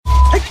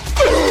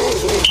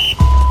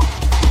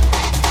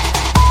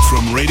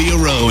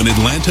in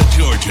Atlanta,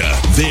 Georgia.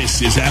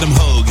 This is Adam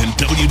Hoge and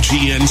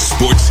WGN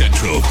Sports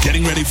Central,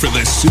 getting ready for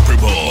the Super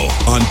Bowl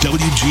on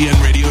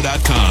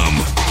WGNradio.com.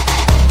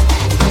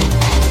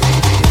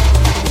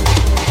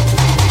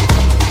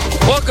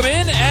 Welcome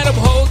in, Adam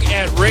Hoge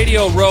at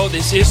Radio Row.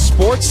 This is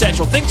Sports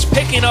Central. Things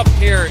picking up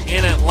here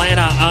in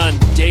Atlanta on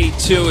day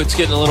two. It's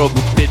getting a little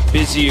bit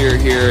busier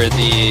here in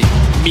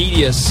the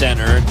media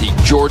center, the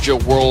Georgia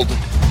World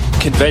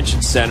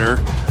Convention Center.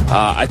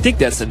 I think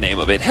that's the name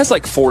of it. It has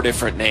like 4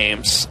 different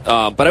names.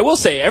 But I will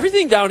say,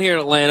 everything down here in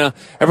Atlanta,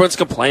 everyone's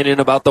complaining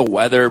about the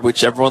weather,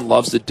 which everyone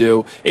loves to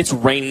do. It's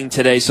raining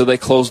today, so they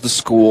closed the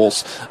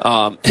schools,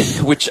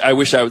 which I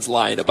wish I was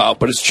lying about,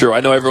 but it's true. I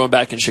know everyone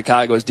back in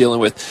Chicago is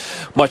dealing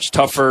with much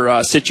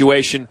tougher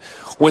situation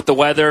with the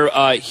weather.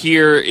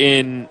 Here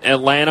in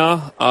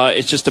Atlanta,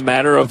 it's just a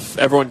matter of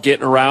everyone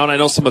getting around. I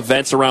know some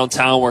events around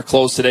town were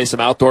closed today,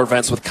 some outdoor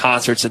events with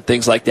concerts and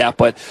things like that,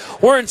 but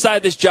we're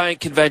inside this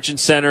giant convention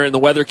center, and the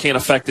weather can't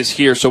affect us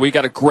here. So we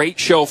got a great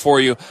show for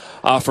you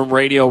from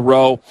Radio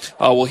Row.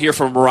 We'll hear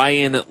from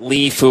Ryan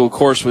Leaf, who, of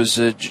course, was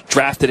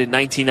drafted in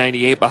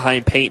 1998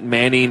 behind Peyton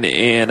Manning,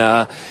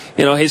 and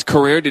his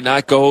career did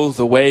not go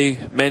the way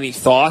many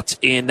thought,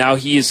 and now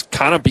he has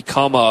kind of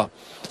become a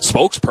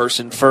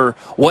spokesperson for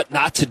what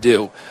not to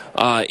do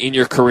in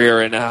your career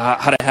and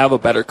how to have a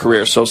better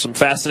career. So some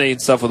fascinating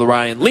stuff with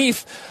Ryan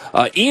Leaf.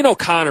 Ian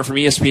O'Connor from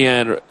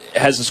ESPN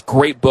has this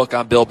great book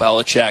on Bill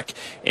Belichick,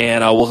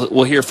 and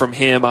we'll hear from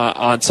him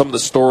on some of the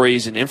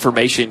stories and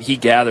information he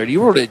gathered. He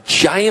wrote a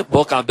giant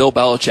book on Bill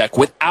Belichick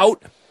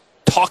without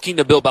talking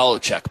to Bill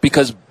Belichick,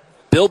 because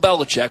Bill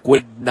Belichick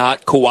would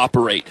not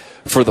cooperate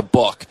for the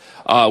book,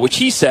 which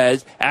he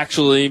says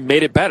actually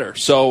made it better.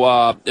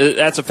 So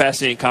that's a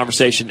fascinating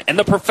conversation. And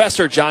the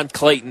professor, John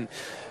Clayton,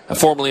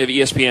 formerly of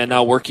ESPN,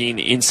 now working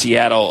in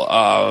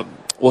Seattle,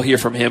 we'll hear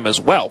from him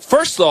as well.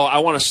 First, though, I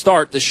want to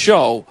start the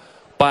show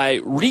by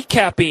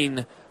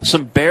recapping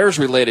some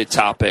Bears-related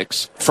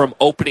topics from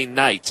opening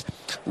night.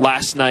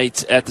 Last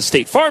night at the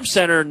State Farm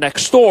Center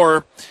next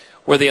door,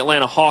 where the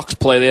Atlanta Hawks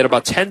play, they had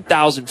about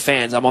 10,000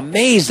 fans. I'm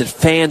amazed that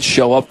fans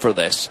show up for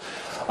this.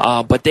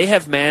 But they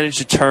have managed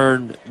to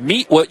turn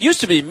what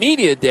used to be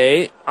Media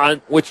Day,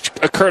 which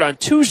occurred on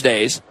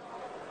Tuesdays,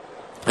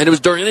 and it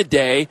was during the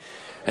day,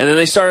 and then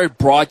they started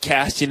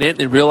broadcasting it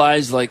and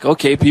realized,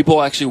 okay,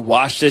 people actually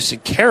watch this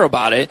and care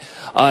about it.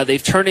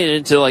 They've turned it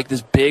into,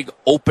 this big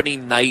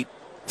opening night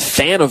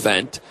fan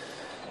event,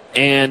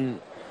 and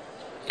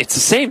it's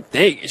the same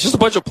thing. It's just a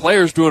bunch of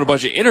players doing a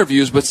bunch of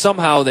interviews, but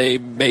somehow they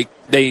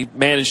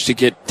managed to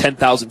get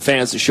 10,000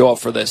 fans to show up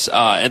for this.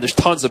 And there's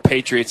tons of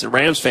Patriots and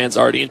Rams fans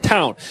already in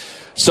town.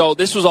 So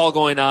this was all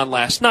going on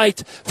last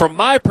night. From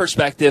my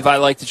perspective, I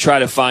like to try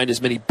to find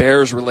as many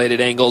Bears-related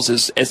angles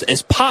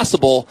as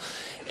possible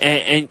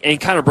and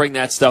kind of bring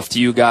that stuff to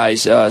you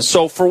guys.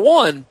 So for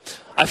one,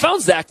 I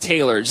found Zach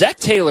Taylor. Zach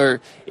Taylor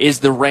is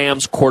the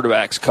Rams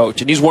quarterbacks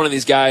coach, and he's one of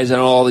these guys, I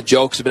know all the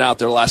jokes have been out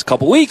there the last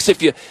couple weeks.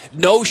 If you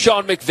know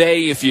Sean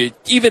McVay, if you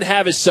even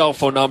have his cell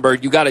phone number,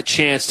 you got a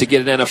chance to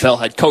get an NFL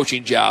head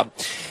coaching job.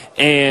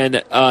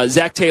 And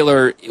Zach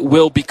Taylor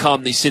will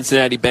become the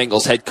Cincinnati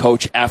Bengals head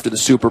coach after the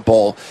Super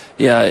Bowl.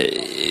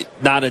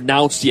 Not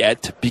announced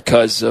yet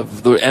because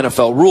of the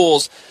NFL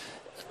rules,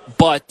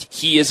 but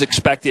he is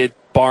expected,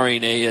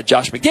 barring a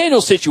Josh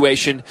McDaniels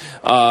situation,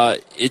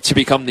 to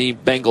become the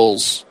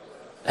Bengals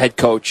head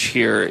coach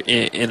here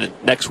in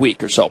next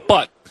week or so.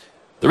 But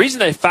the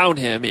reason I found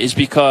him is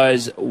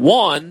because,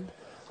 one,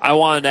 I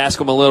wanted to ask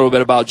him a little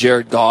bit about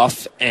Jared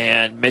Goff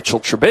and Mitchell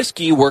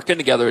Trubisky working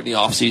together in the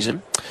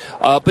offseason.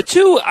 But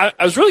two, I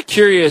was really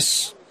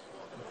curious,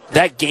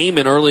 that game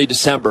in early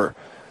December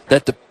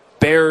that the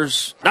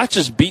Bears not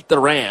just beat the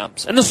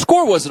Rams, and the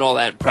score wasn't all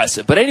that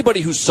impressive, but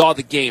anybody who saw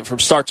the game from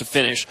start to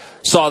finish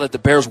saw that the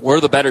Bears were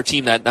the better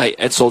team that night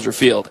at Soldier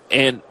Field.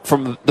 And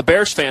from the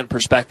Bears fan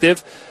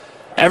perspective,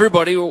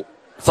 everybody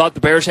thought the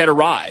Bears had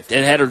arrived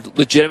and had a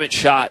legitimate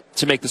shot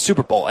to make the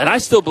Super Bowl. And I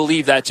still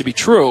believe that to be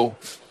true.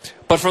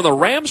 But from the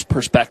Rams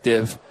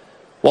perspective,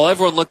 while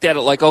everyone looked at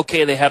it like,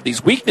 okay, they have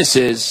these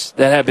weaknesses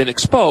that have been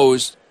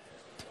exposed,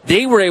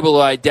 they were able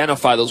to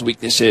identify those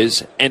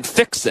weaknesses and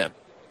fix them.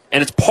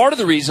 And it's part of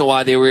the reason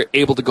why they were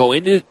able to go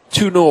into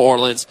New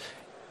Orleans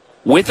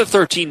with a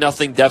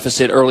 13-0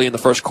 deficit early in the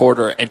first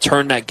quarter and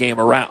turn that game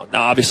around.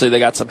 Now, obviously, they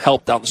got some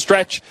help down the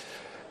stretch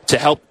to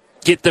help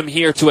get them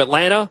here to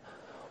Atlanta.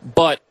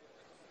 But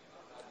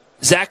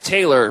Zach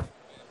Taylor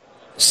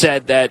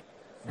said that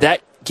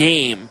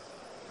game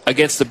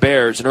against the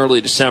Bears in early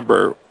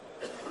December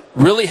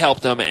really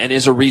helped them and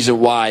is a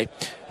reason why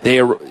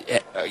they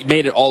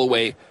made it all the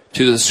way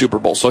to the Super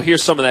Bowl. So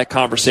here's some of that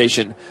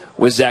conversation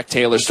with Zach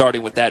Taylor,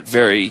 starting with that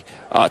very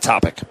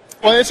topic.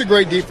 Well, it's a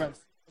great defense.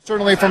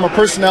 Certainly from a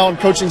personnel and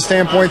coaching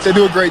standpoint, they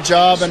do a great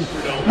job. And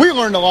we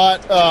learned a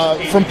lot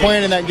from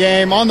playing in that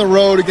game on the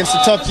road against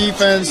a tough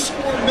defense.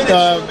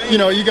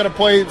 you got to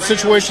play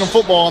situational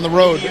football on the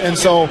road. And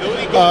so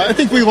I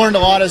think we learned a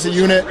lot as a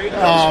unit,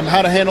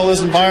 how to handle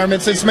those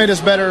environments. It's made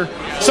us better.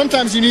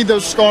 Sometimes you need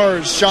those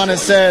scars, Sean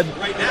has said,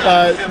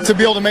 to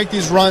be able to make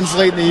these runs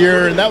late in the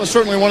year. And that was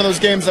certainly one of those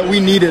games that we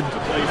needed.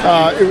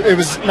 It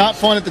was not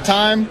fun at the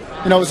time.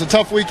 It was a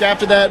tough week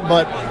after that,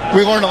 but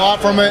we learned a lot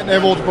from it and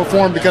able to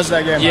perform because of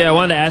that game. Yeah, I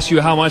wanted to ask you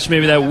how much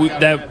maybe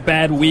that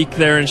bad week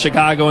there in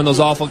Chicago in those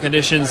awful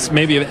conditions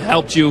maybe it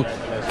helped you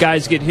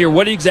guys get here.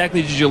 What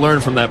exactly did you learn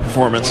from that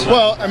performance?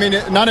 Well,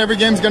 not every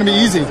game's going to be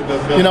easy.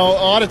 A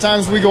lot of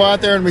times we go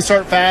out there and we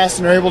start fast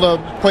and are able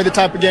to play the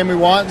type of game we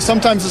want. And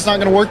sometimes it's not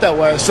going to work that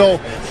way.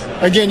 So,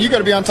 again, you got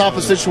to be on top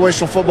of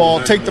situational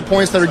football, take the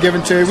points that are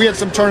given to you. We had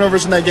some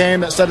turnovers in that game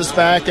that set us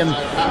back,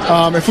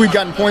 and if we'd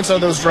gotten points out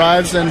of those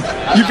drives, then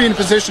you'd be in a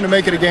position to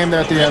make it a game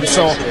there at the end.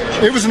 So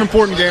it was an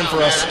important game for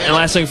us. And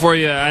last thing for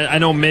you, I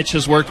know Mitch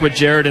has worked with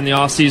Jared in the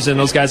offseason.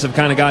 Those guys have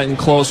kind of gotten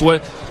close.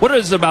 What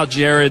is it about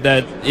Jared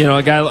that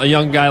a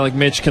young guy like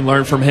Mitch can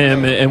learn from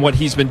him and what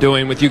he's been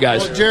doing with you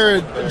guys?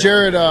 Well,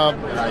 Jared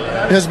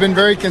has been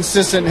very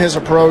consistent in his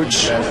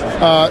approach.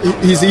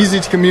 He's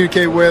easy to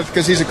communicate with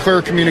because he's a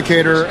clear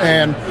communicator. And,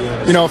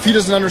 if he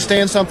doesn't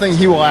understand something,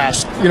 he will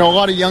ask. A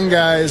lot of young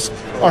guys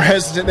are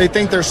hesitant. They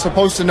think they're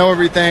supposed to know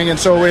everything. And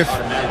so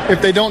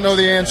if they don't know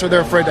the answer,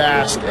 they're afraid to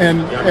ask.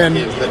 And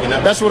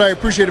that's what I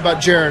appreciate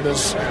about Jared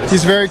is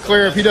he's very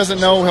clear. If he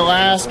doesn't know, he'll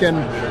ask. And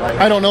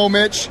I don't know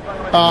Mitch,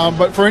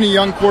 but for any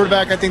young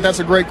quarterback, I think that's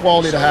a great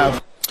quality to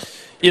have.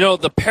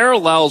 The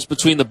parallels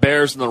between the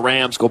Bears and the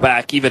Rams go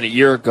back even a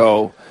year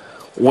ago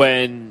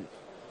when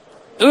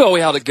we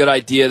had a good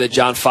idea that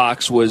John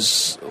Fox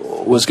was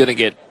going to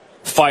get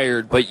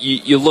fired, but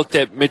you looked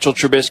at Mitchell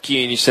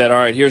Trubisky and you said, all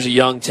right, here's a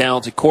young,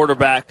 talented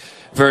quarterback,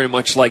 very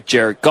much like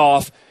Jared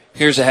Goff.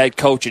 Here's a head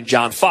coach in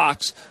John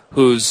Fox,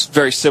 who's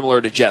very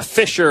similar to Jeff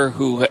Fisher,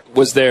 who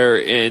was there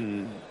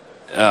in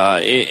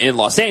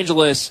Los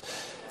Angeles.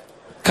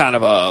 Kind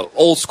of a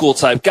old school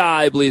type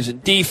guy, believes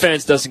in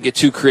defense, doesn't get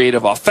too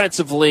creative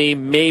offensively.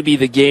 Maybe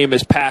the game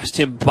has passed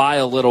him by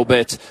a little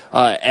bit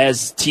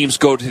as teams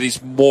go to these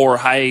more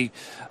high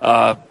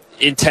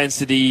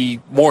intensity,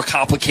 more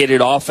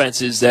complicated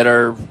offenses that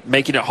are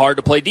making it hard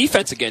to play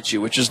defense against you,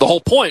 which is the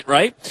whole point,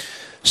 right?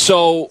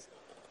 So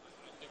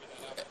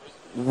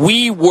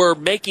we were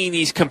making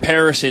these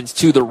comparisons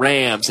to the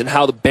Rams and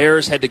how the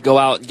Bears had to go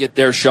out and get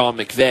their Sean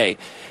McVay.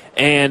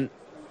 And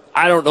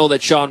I don't know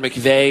that Sean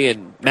McVay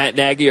and Matt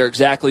Nagy are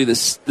exactly the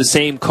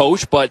same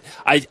coach, but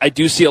I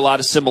do see a lot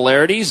of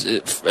similarities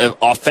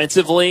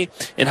offensively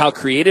and how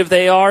creative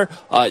they are.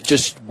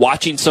 Just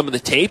watching some of the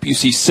tape, you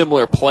see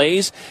similar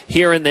plays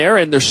here and there,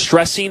 and they're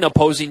stressing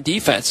opposing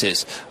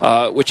defenses,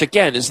 which,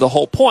 again, is the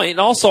whole point. And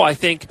also, I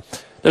think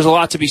there's a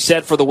lot to be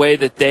said for the way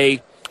that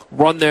they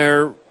run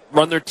their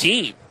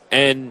team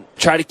and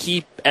try to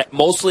keep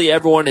mostly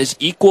everyone as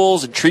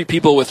equals and treat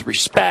people with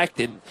respect,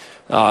 and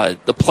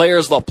the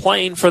players love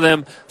playing for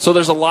them. So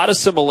there's a lot of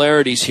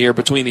similarities here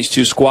between these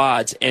two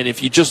squads. And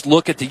if you just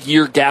look at the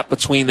year gap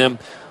between them,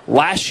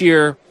 last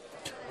year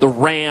the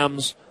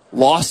Rams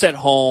lost at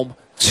home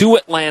to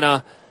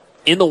Atlanta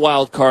in the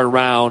wild card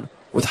round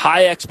with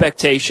high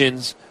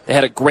expectations. They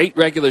had a great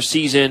regular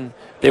season.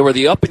 They were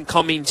the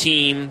up-and-coming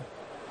team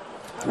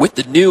with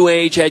the new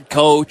age head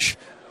coach,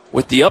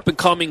 with the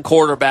up-and-coming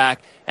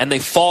quarterback, and they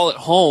fall at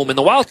home in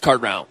the wild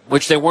card round,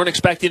 which they weren't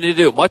expecting to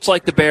do, much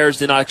like the Bears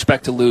did not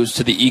expect to lose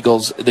to the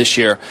Eagles this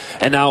year.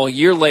 And now a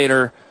year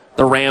later,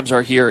 the Rams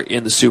are here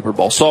in the Super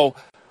Bowl. So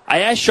I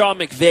asked Sean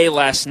McVay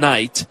last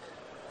night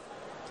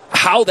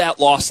how that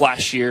loss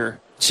last year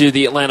to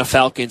the Atlanta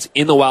Falcons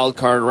in the wild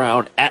card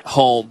round at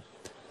home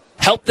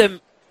helped them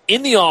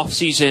in the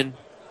offseason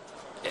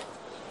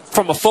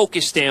from a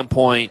focus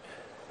standpoint,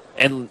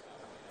 and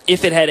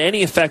if it had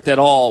any effect at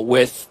all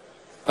with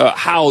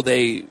how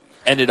they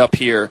ended up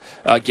here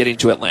getting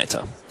to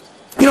Atlanta.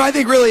 I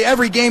think really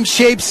every game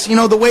shapes,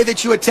 the way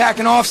that you attack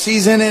an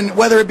offseason, and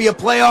whether it be a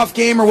playoff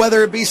game or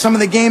whether it be some of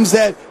the games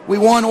that we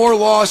won or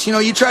lost,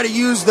 you try to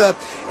use the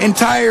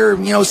entire,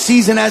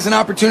 season as an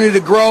opportunity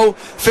to grow,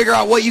 figure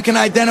out what you can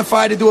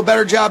identify to do a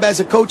better job as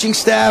a coaching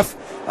staff,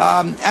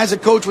 as a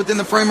coach within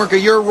the framework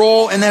of your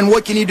role, and then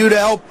what can you do to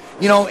help,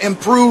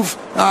 improve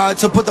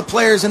to put the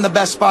players in the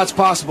best spots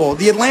possible.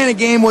 The Atlanta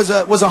game was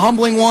a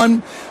humbling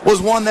one,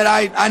 was one that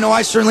I know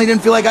I certainly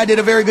didn't feel like I did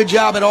a very good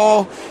job at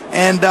all,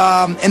 and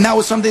that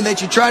was something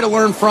that you try to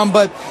learn from,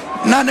 but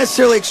not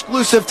necessarily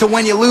exclusive to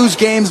when you lose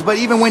games, but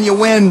even when you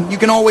win, you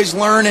can always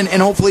learn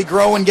and hopefully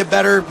grow and get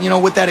better,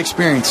 with that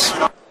experience.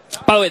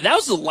 By the way, that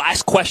was the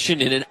last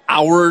question in an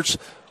hour's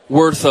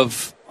worth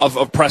of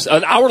press,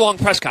 an hour-long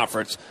press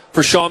conference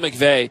for Sean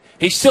McVay.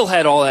 He still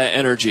had all that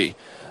energy.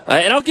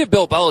 And I'll give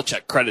Bill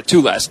Belichick credit,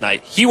 too, last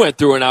night. He went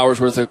through an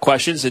hour's worth of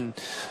questions, and,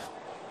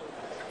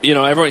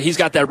 everyone, he's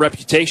got that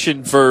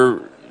reputation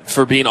for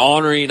being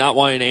ornery, not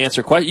wanting to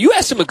answer questions. You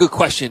ask him a good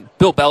question,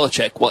 Bill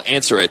Belichick will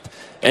answer it.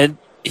 And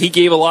he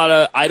gave a lot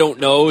of I don't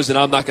knows, and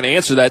I'm not going to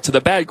answer that to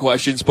the bad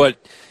questions. But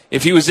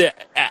if he was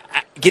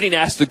getting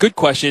asked the good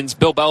questions,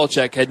 Bill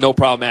Belichick had no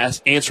problem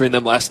answering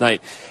them last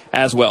night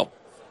as well.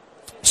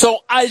 So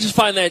I just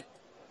find that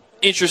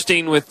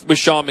interesting with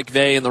Sean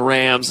McVay and the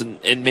Rams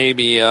and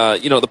maybe,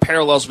 the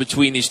parallels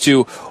between these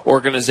two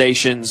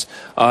organizations.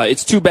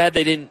 It's too bad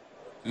they didn't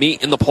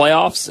meet in the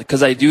playoffs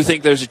because I do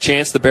think there's a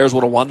chance the Bears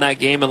would have won that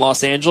game in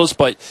Los Angeles,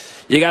 but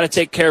you got to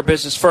take care of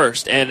business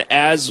first. And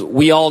as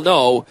we all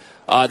know,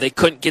 they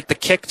couldn't get the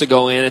kick to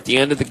go in at the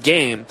end of the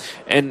game.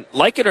 And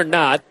like it or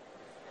not,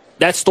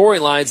 that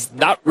storyline's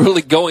not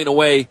really going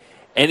away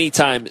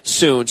anytime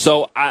soon.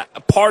 So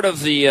part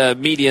of the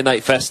media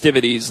night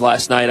festivities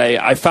last night,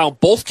 I found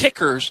both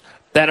kickers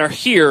that are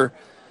here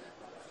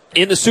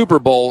in the Super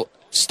Bowl,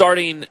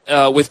 starting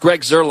with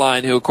Greg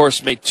Zuerlein, who, of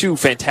course, made 2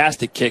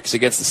 fantastic kicks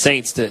against the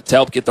Saints to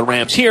help get the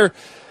Rams here,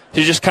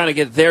 to just kind of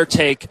get their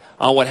take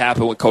on what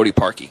happened with Cody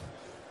Parkey.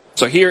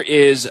 So here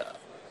is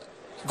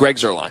Greg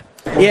Zuerlein.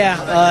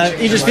 Yeah,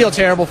 you just feel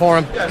terrible for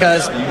him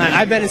because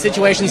I've been in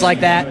situations like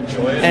that,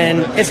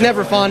 and it's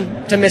never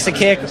fun to miss a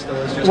kick,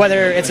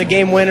 whether it's a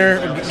game winner,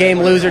 a game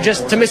loser,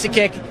 just to miss a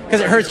kick because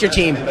it hurts your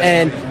team.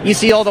 And you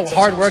see all the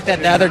hard work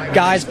that the other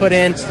guys put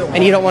in,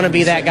 and you don't want to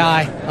be that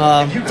guy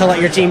to let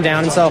your team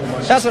down. And so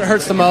that's what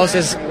hurts the most,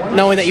 is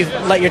knowing that you've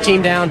let your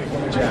team down.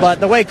 But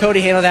the way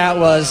Cody handled that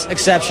was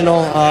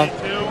exceptional.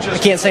 I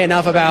can't say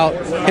enough about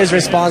his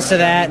response to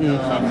that, and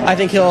I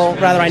think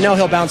I know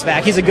he'll bounce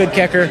back. He's a good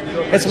kicker.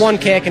 It's one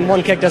kick, and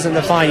one kick doesn't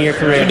define your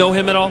career. Do you know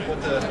him at all?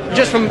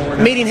 Just from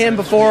meeting him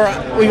before,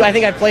 I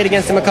think I played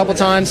against him a couple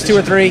times, 2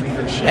 or 3,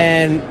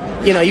 and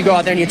you go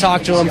out there and you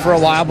talk to them for a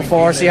while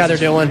before, see how they're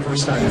doing.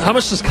 How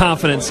much does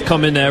confidence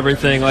come into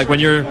everything? Like when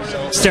you're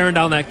staring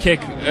down that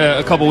kick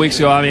a couple weeks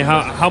ago, I mean,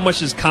 how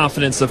much is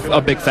confidence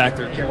a big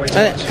factor?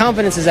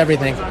 Confidence is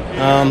everything.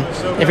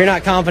 If you're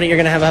not confident, you're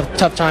going to have a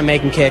tough time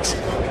making kicks.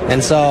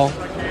 And so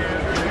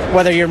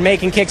whether you're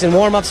making kicks in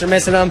warm-ups or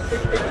missing them,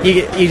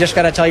 you just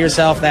got to tell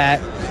yourself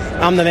that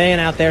I'm the man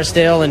out there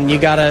still, and you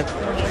got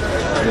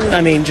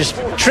to, just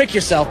trick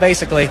yourself,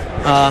 basically.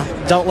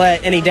 Don't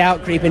let any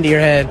doubt creep into your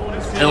head.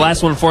 And the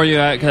last one for you,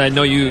 because I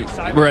know you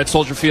were at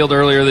Soldier Field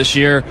earlier this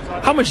year.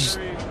 How much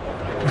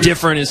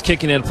different is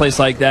kicking at a place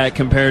like that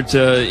compared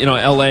to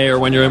L.A. or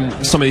when you're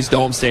in some of these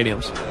dome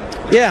stadiums?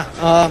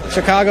 Yeah,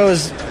 Chicago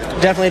is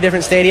definitely a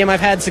different stadium. I've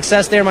had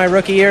success there my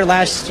rookie year.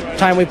 Last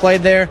time we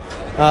played there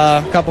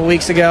a couple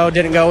weeks ago,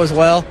 didn't go as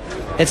well.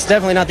 It's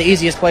definitely not the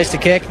easiest place to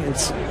kick.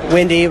 It's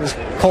windy. It was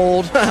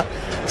cold.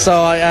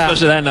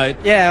 Especially that night.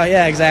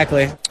 Yeah,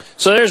 exactly.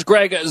 So there's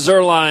Greg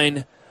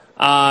Zuerlein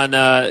on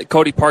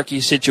Cody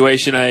Parkey's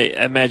situation.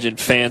 I imagine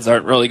fans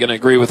aren't really going to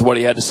agree with what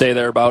he had to say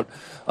there about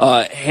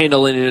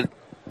handling it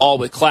all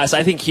with class.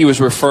 I think he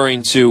was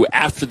referring to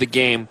after the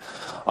game,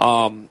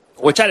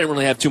 which I didn't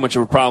really have too much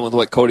of a problem with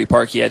what Cody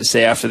Parkey had to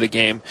say after the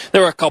game.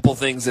 There were a couple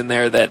things in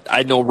there that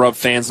I know rubbed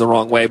fans the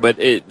wrong way, but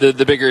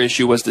the bigger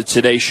issue was the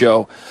Today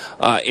Show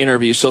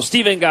interview. So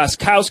Stephen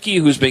Gostkowski,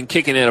 who's been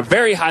kicking at a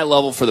very high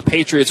level for the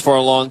Patriots for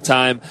a long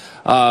time,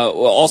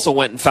 also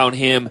went and found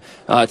him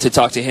to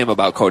talk to him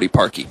about Cody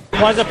Parkey.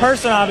 Well, as a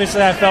person,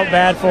 obviously, I felt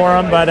bad for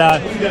him, but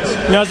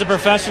as a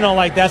professional,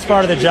 that's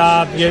part of the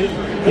job.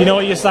 You know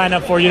what you sign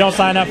up for. You don't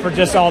sign up for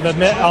just all the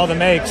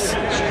makes.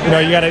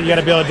 You got to be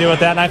able to deal with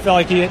that. And I felt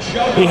like he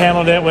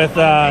handled it with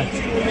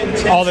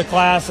all the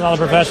class and all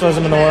the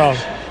professionalism in the world.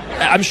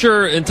 I'm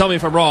sure, and tell me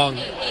if I'm wrong,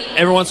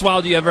 every once in a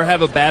while do you ever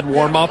have a bad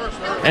warm-up?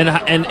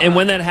 And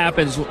when that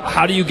happens,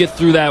 how do you get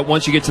through that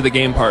once you get to the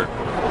game part?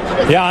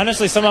 Yeah,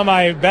 honestly, some of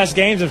my best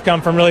games have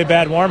come from really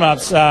bad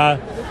warm-ups.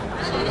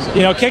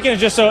 Kicking is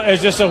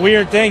just a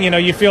weird thing.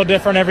 You feel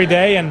different every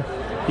day, and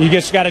you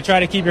just got to try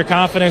to keep your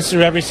confidence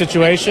through every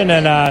situation.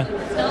 And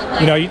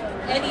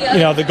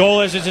the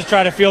goal is to just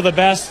try to feel the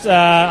best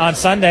on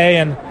Sunday,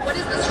 and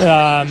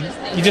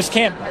you just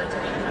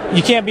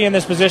can't be in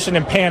this position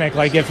and panic.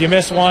 Like if you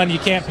miss one, you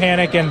can't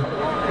panic and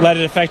let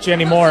it affect you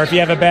anymore. If you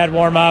have a bad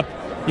warm-up,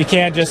 you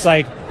can't just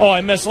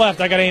I missed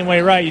left, I got to aim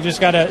way right. You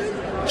just got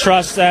to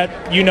trust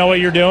that you know what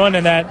you're doing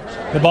and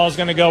that the ball's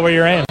going to go where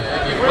you're aiming.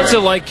 What's it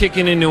like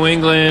kicking in New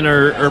England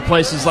or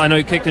places? I know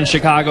you kicked in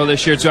Chicago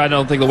this year too. I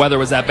don't think the weather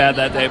was that bad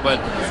that day, but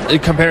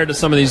compared to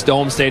some of these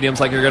dome stadiums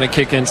like you're going to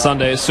kick in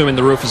Sunday, assuming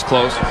the roof is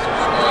closed.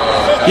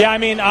 Yeah,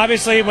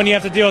 obviously when you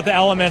have to deal with the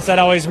elements, that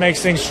always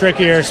makes things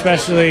trickier,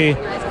 especially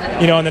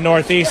in the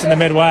Northeast and the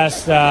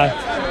Midwest.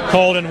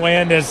 Cold and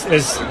wind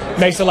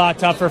makes it a lot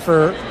tougher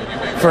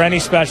for any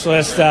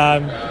specialist.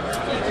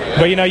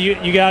 But you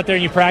get out there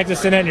and you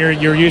practice in it,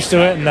 and you're used to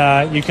it,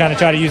 and you kind of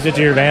try to use it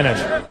to your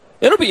advantage.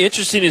 It'll be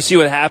interesting to see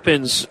what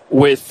happens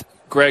with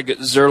Greg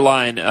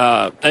Zuerlein,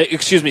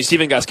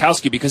 Stephen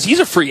Gostkowski, because he's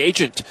a free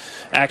agent,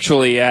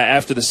 actually,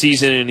 after the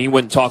season, and he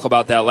wouldn't talk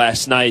about that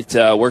last night,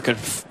 working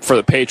for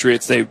the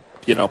Patriots. They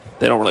don't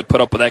really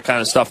put up with that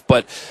kind of stuff,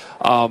 but,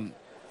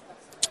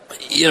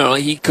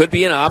 he could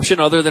be an option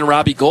other than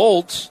Robbie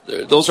Gould.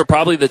 Those are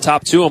probably the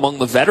top two among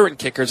the veteran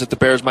kickers that the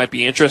Bears might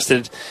be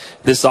interested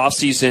this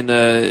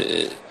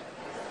offseason.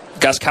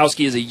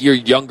 Gostkowski is a year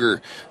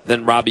younger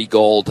than Robbie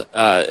Gould,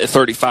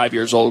 35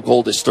 years old.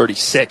 Gould is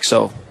 36,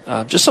 so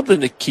just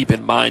something to keep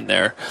in mind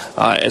there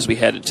as we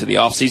head into the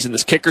offseason.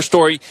 This kicker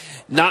story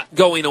not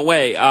going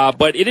away,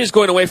 but it is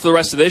going away for the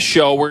rest of this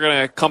show. We're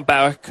going to come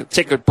back,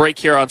 take a break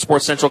here on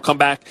Sports Central, come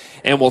back,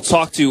 and we'll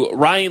talk to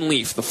Ryan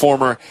Leaf, the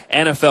former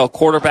NFL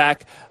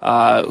quarterback,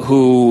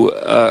 who,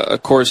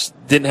 of course,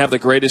 didn't have the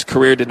greatest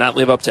career, did not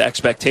live up to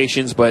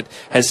expectations, but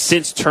has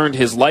since turned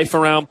his life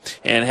around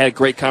and had a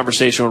great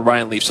conversation with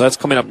Ryan Leaf. So that's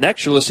coming up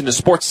next. You're listening to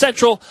Sports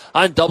Central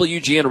on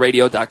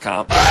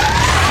WGNradio.com.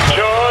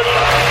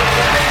 Georgia.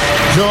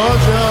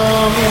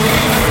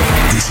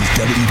 This is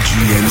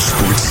WGN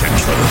Sports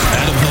Central.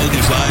 Adam Hoge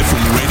is live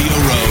from Radio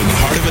Row in the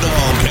heart of it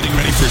all, getting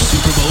ready for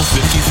Super Bowl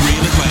 53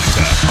 in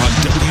Atlanta on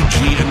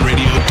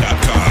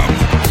WGNradio.com.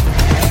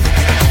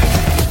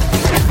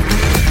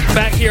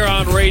 Back here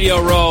on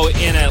Radio Row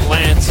in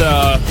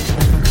Atlanta,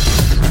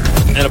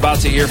 and about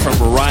to hear from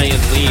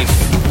Ryan Leaf.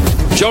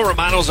 Joe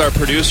Romano's our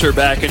producer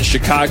back in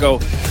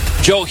Chicago.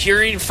 Joe,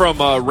 hearing from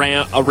a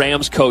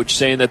Rams coach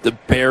saying that the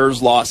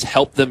Bears loss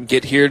helped them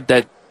get here,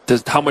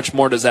 how much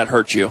more does that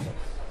hurt you?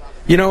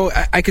 You know,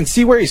 I can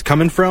see where he's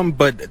coming from,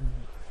 but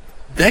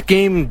that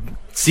game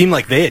seemed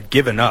like they had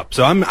given up.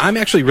 So I'm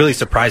actually really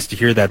surprised to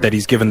hear that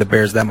he's given the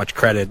Bears that much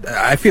credit.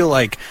 I feel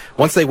like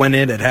once they went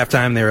in at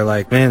halftime, they were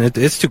like, man,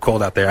 it's too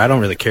cold out there. I don't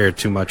really care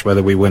too much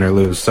whether we win or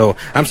lose. So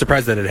I'm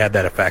surprised that it had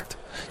that effect.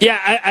 Yeah,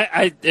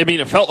 I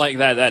mean, it felt like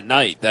that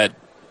night that,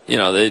 you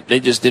know, they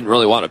just didn't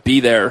really want to be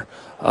there.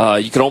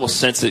 You could almost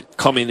sense it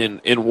coming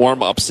in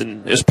warm-ups,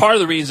 and it's part of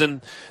the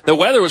reason, the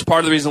weather was part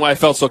of the reason why I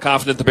felt so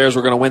confident the Bears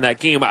were going to win that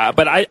game.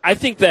 But I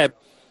think that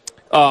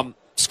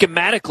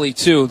schematically,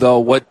 too, though,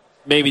 what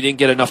maybe didn't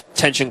get enough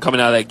attention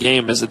coming out of that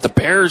game is that the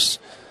Bears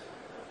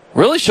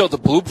really showed the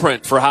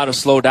blueprint for how to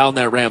slow down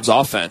that Rams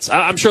offense.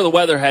 I'm sure the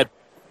weather had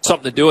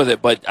something to do with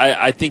it, but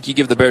I think you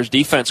give the Bears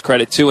defense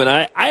credit, too. And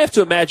I have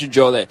to imagine,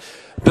 Joe, that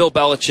Bill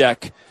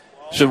Belichick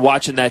should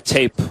watching that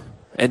tape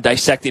and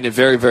dissecting it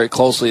very, very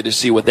closely to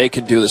see what they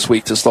can do this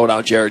week to slow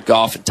down Jared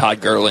Goff and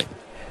Todd Gurley.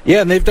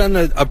 Yeah, and they've done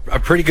a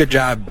pretty good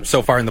job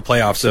so far in the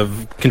playoffs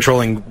of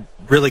controlling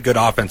really good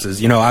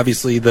offenses. You know,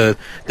 obviously the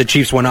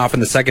Chiefs went off in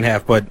the second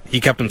half, but he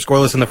kept them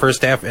scoreless in the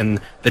first half, and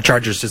the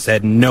Chargers just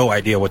had no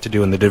idea what to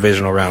do in the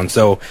divisional round.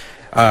 So,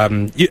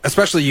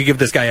 especially you give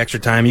this guy extra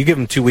time. You give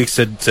him 2 weeks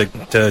to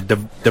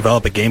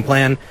develop a game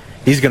plan.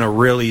 He's going to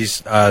really,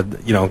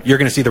 you're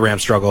going to see the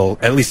Rams struggle,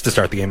 at least to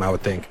start the game, I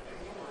would think.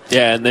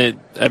 Yeah,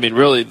 and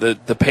really,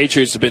 the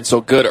Patriots have been so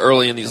good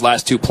early in these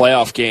last two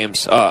playoff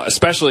games,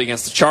 especially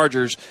against the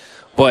Chargers,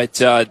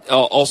 but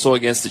also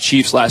against the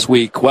Chiefs last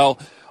week. Well,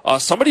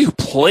 somebody who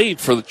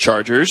played for the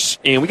Chargers,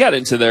 and we got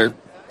into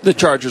the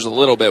Chargers a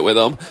little bit with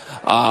him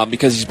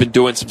because he's been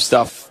doing some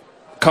stuff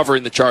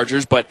covering the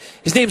Chargers, but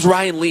his name's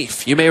Ryan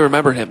Leaf. You may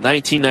remember him.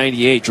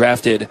 1998,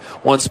 drafted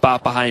one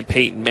spot behind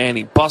Peyton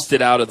Manning,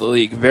 busted out of the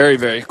league very,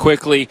 very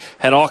quickly,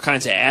 had all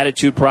kinds of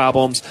attitude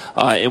problems,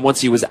 and once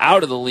he was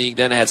out of the league,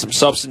 then had some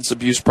substance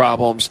abuse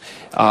problems,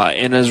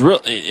 and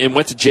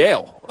went to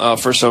jail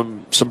for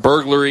some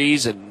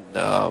burglaries and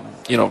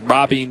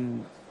robbing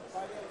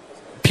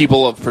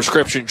people of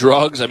prescription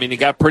drugs. I mean, it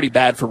got pretty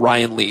bad for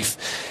Ryan Leaf.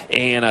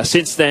 And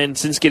since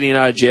getting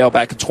out of jail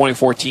back in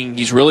 2014,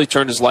 he's really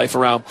turned his life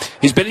around.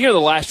 He's been here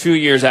the last few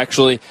years,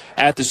 actually,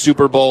 at the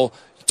Super Bowl,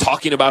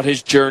 talking about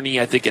his journey.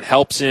 I think it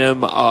helps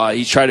him.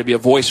 He's trying to be a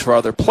voice for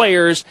other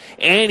players,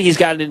 and he's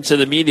gotten into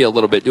the media a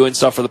little bit, doing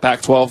stuff for the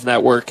Pac-12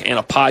 Network and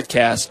a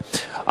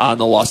podcast on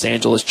the Los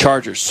Angeles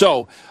Chargers.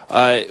 So,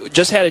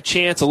 just had a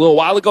chance a little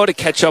while ago to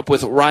catch up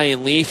with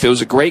Ryan Leaf. It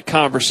was a great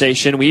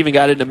conversation. We even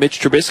got into Mitch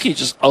Trubisky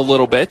just a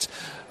little bit.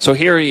 So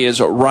here he is,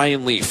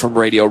 Ryan Leaf from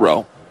Radio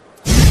Row.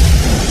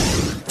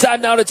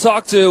 Time now to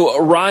talk to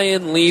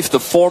Ryan Leaf, the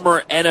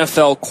former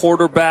NFL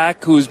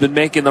quarterback who's been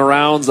making the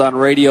rounds on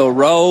Radio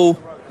Row.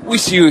 We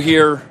see you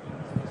here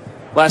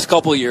last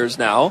couple of years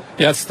now.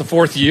 Yeah, it's the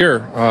fourth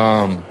year,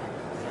 and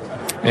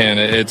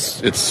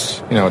it's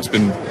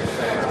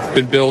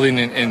been building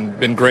and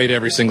been great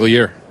every single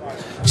year.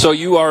 So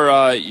you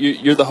are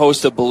you're the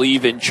host of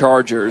Believe in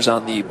Chargers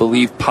on the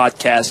Believe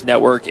Podcast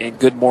Network and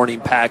Good Morning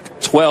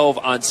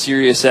Pac-12 on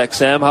Sirius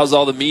XM. How's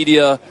all the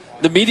media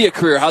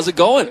career? How's it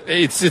going?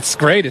 It's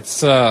great.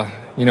 It's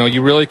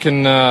you really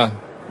can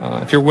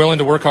if you're willing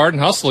to work hard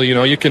and hustle,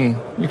 you can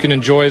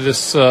enjoy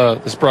this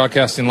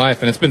broadcasting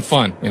life, and it's been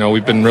fun.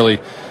 We're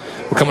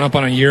coming up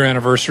on a year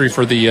anniversary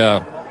for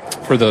the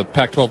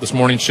Pac-12 This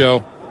Morning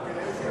show,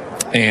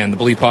 and the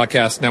Believe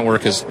Podcast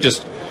Network has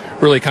just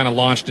really kind of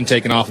launched and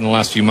taken off in the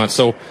last few months.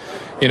 So,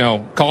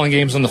 calling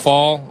games in the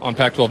fall on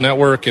Pac-12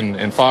 Network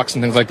and Fox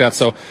and things like that.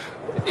 So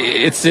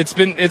it's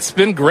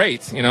been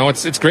great.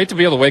 It's great to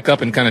be able to wake up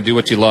and kind of do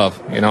what you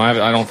love. I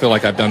don't feel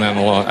like I've done that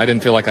I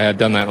didn't feel like I had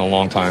done that in a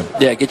long time.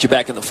 Yeah, get you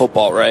back in the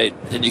football, right?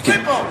 And you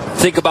can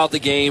think about the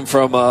game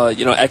from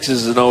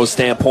X's and O's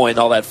standpoint,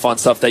 all that fun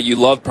stuff that you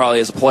loved probably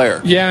as a player.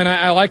 Yeah, and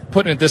I like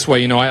putting it this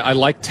way. I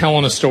like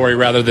telling a story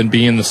rather than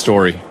being the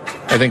story.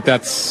 I think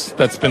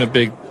that's been a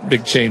big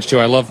big change too.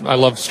 I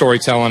love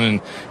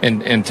storytelling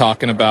and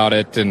talking about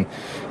it and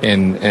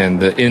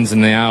the ins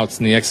and the outs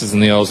and the X's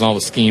and the O's and all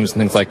the schemes and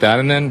things like that.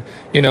 And then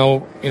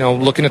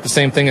looking at the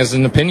same thing as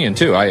an opinion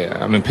too.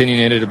 I'm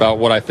opinionated about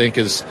what I think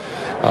is.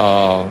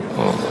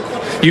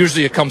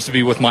 Usually it comes to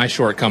be with my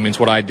shortcomings,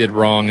 what I did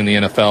wrong in the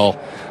NFL,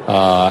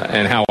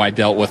 and how I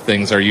dealt with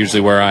things are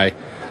usually where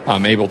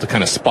I'm able to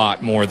kind of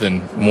spot more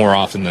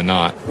often than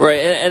not. Right,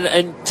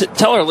 and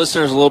tell our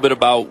listeners a little bit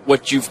about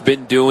what you've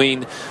been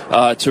doing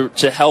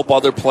to help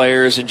other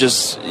players and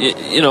just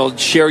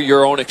share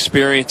your own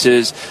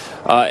experiences.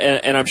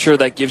 And I'm sure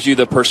that gives you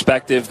the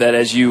perspective that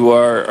as you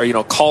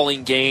are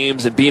calling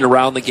games and being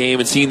around the game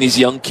and seeing these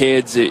young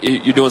kids,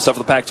 you're doing stuff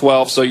with the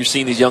Pac-12, so you're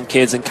seeing these young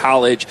kids in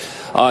college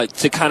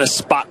to kind of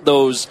spot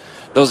those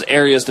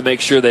areas to make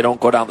sure they don't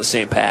go down the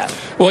same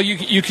path. Well,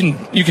 you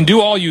can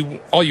do all you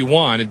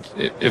want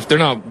if they're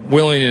not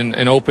willing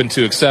and open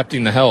to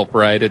accepting the help,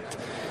 right?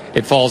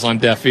 It falls on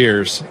deaf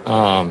ears,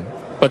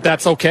 but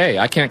that's okay.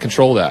 I can't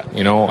control that.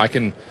 I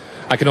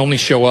can only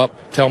show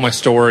up, tell my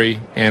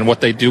story, and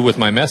what they do with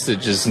my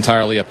message is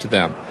entirely up to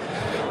them.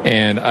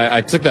 And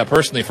I took that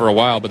personally for a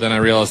while, but then I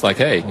realized, like,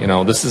 hey,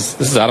 this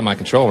is out of my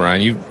control,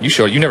 Ryan.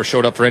 You never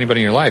showed up for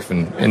anybody in your life,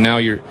 and now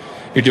you're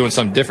doing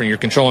something different. You're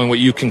controlling what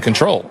you can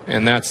control,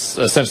 and that's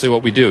essentially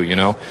what we do.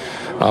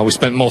 We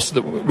spent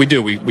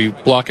we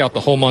block out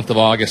the whole month of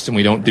August, and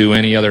we don't do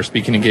any other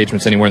speaking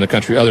engagements anywhere in the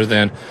country other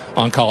than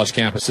on college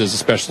campuses,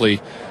 especially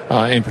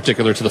in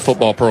particular to the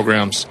football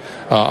programs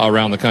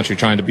around the country,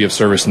 trying to be of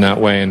service in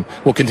that way, and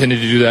we'll continue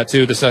to do that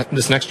too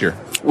this next year.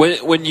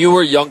 When you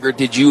were younger,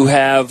 did you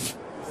have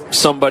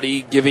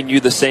somebody giving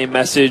you the same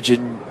message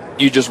and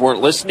you just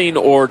weren't listening,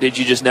 or did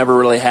you just never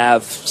really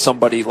have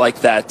somebody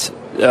like that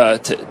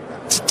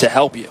to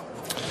help you?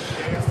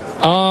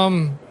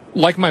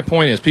 Like my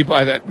point is,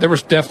 there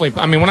was definitely.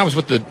 I mean, when I was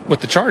with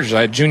the Chargers,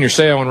 I had Junior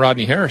Seau and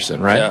Rodney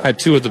Harrison. Right, I had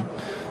two of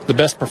the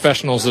best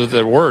professionals that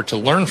there were to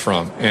learn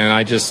from, and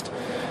I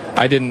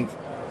didn't.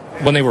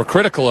 When they were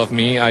critical of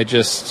me, I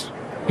just,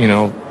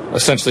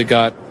 essentially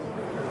got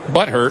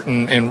butthurt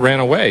and ran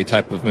away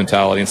type of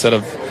mentality instead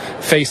of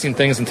facing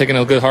things and taking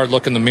a good hard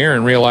look in the mirror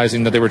and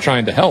realizing that they were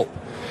trying to help,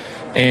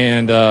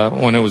 and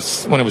when it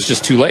was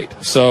just too late.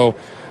 So.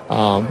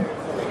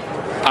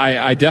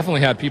 I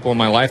definitely had people in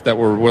my life that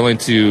were willing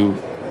to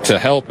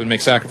help and make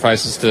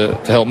sacrifices to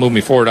help move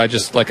me forward.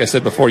 Like I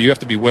said before, you have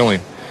to be willing.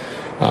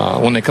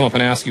 When they come up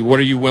and ask you, what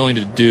are you willing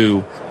to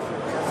do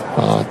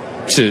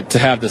to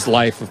have this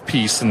life of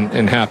peace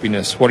and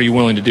happiness? What are you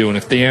willing to do? And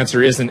if the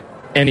answer isn't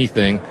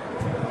anything,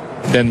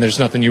 then there's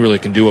nothing you really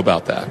can do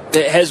about that.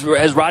 Has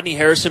Rodney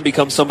Harrison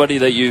become somebody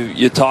that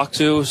you talk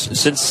to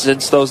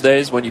since those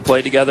days when you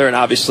played together? And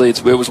obviously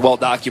it was well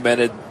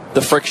documented,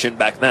 the friction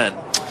back then.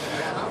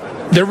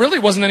 There really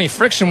wasn't any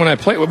friction when I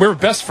played. We were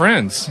best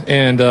friends,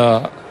 and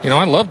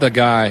I loved the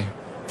guy,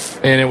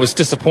 and it was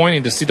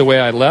disappointing to see the way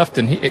I left,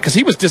 and because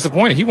he was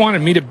disappointed. He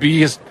wanted me to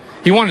be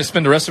he wanted to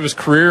spend the rest of his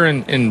career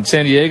in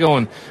San Diego,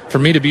 and for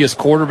me to be his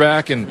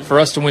quarterback, and for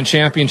us to win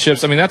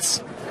championships. I mean,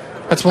 that's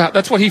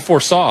what he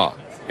foresaw,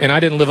 and I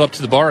didn't live up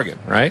to the bargain,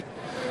 right?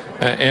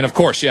 And of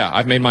course, yeah,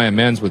 I've made my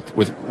amends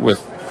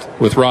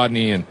with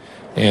Rodney, and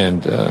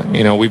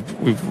we've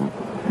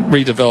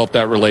redeveloped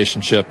that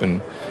relationship,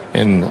 and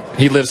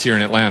he lives here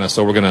in Atlanta,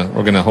 so we're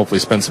gonna hopefully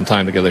spend some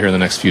time together here in the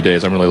next few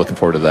days. I'm really looking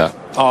forward to that.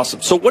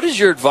 Awesome. So, what is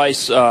your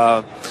advice,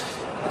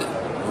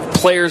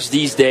 players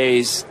these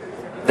days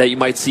that you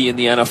might see in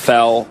the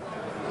NFL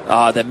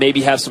that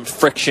maybe have some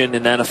friction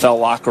in NFL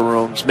locker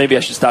rooms? Maybe I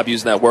should stop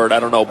using that word. I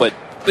don't know, but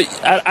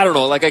I don't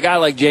know. Like a guy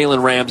like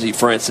Jalen Ramsey,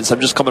 for instance. I'm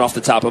just coming off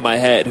the top of my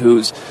head,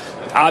 who's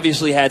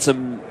obviously had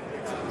some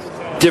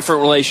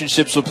different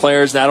relationships with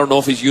players, and I don't know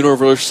if he's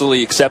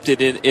universally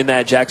accepted in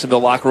that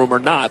Jacksonville locker room or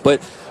not.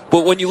 But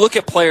when you look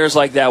at players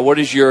like that, what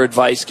is your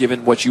advice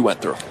given what you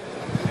went through?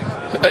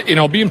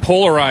 Being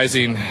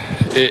polarizing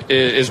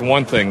is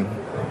one thing.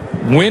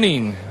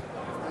 Winning,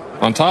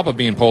 on top of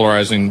being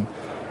polarizing,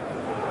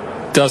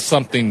 does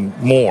something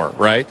more,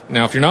 right?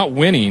 Now, if you're not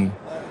winning,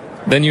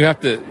 then you have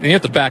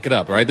to back it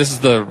up, right? This is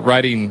the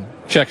writing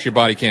checks your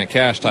body can't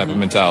cash type of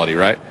mentality,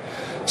 right?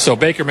 So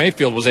Baker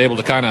Mayfield was able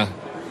to kind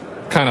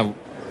of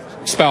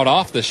spout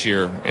off this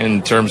year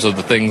in terms of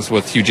the things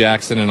with Hugh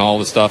Jackson and all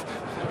the stuff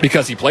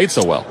because he played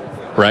so well,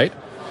 right?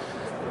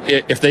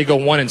 If they go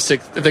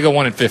 1-6, if they go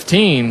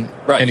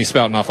 1-15, right, and he's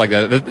spouting off like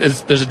that,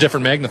 there's a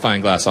different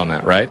magnifying glass on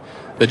that, right?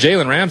 The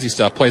Jalen Ramsey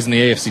stuff plays in the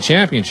AFC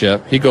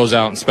Championship. He goes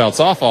out and spouts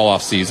off all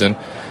off season.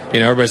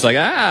 Everybody's like,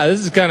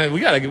 this is kind of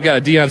we got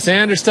a Deion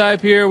Sanders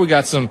type here. We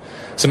got some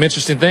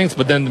interesting things,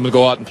 but then to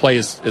go out and play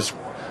as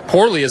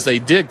poorly as they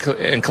did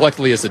and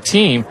collectively as a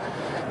team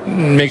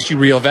makes you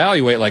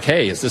reevaluate. Like,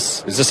 hey, is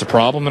this a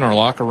problem in our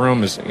locker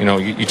room?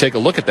 You take a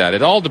look at that.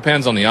 It all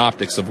depends on the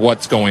optics of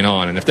what's going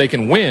on, and if they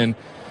can win.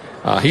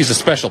 He's a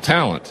special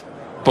talent,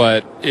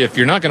 but if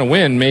you're not going to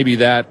win, maybe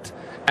that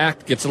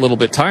act gets a little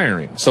bit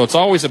tiring. So it's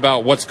always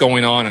about what's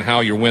going on and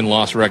how your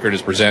win-loss record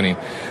is presenting.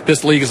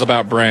 This league is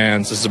about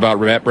brands. This is about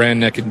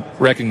brand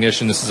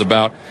recognition. This is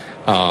about,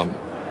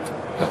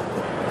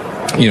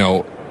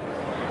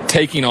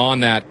 taking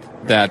on that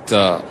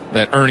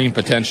earning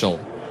potential,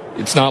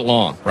 it's not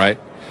long, right?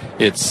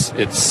 It's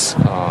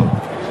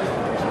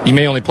you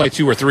may only play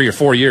 2 or 3 or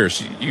 4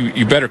 years.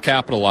 You better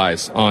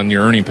capitalize on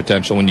your earning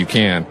potential when you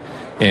can.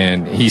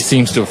 And he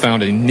seems to have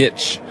found a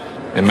niche.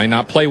 It may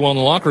not play well in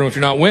the locker room if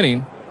you're not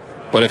winning,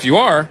 but if you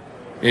are,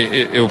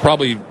 it will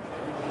probably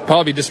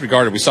be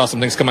disregarded. We saw some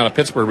things come out of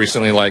Pittsburgh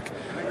recently, like,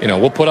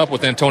 we'll put up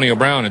with Antonio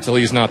Brown until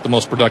he's not the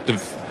most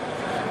productive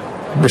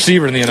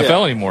receiver in the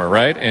NFL anymore,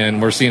 right?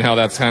 And we're seeing how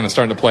that's kind of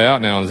starting to play out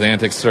now. His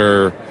antics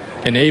are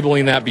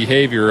enabling that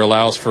behavior,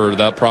 allows for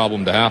that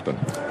problem to happen.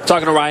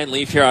 Talking to Ryan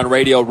Leaf here on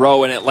Radio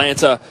Row in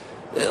Atlanta.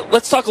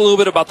 Let's talk a little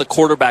bit about the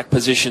quarterback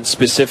position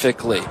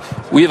specifically.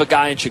 We have a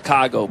guy in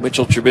Chicago,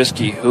 Mitchell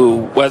Trubisky,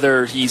 who,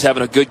 whether he's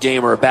having a good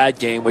game or a bad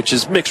game, which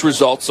is mixed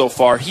results so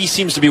far, he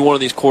seems to be one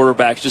of these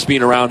quarterbacks, just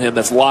being around him,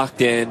 that's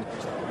locked in,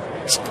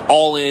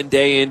 all in,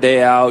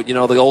 day out.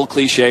 The old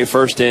cliche,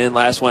 first in,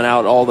 last one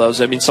out, all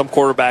those. I mean, some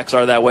quarterbacks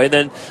are that way. And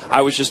then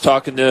I was just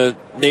talking to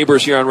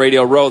neighbors here on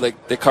Radio Row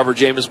that cover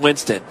Jameis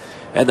Winston.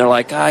 And they're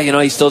like,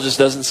 he still just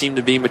doesn't seem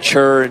to be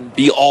mature and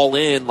be all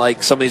in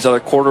like some of these other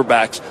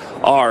quarterbacks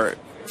are.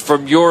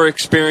 From your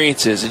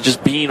experiences and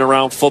just being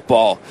around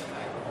football,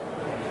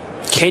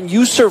 can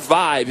you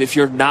survive if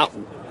you're not,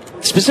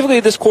 specifically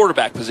this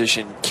quarterback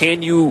position,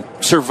 can you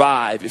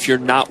survive if you're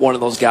not one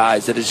of those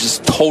guys that is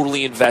just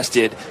totally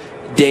invested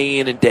day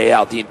in and day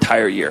out the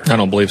entire year? I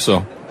don't believe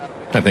so.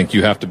 I think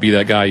you have to be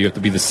that guy. You have to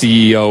be the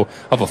CEO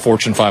of a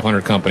Fortune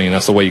 500 company, and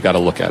that's the way you got to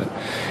look at it.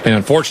 And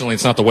unfortunately,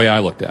 it's not the way I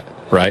looked at it,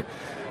 right?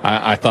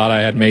 I thought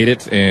I had made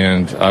it,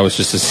 and I was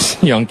just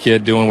this young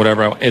kid doing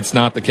whatever. It's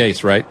not the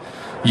case, right?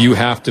 You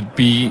have to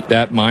be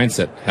that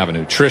mindset. Have a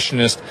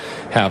nutritionist,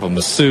 have a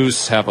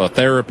masseuse, have a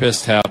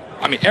therapist,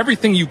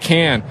 everything you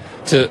can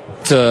to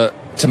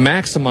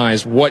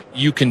maximize what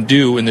you can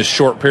do in this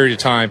short period of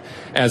time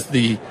as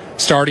the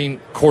starting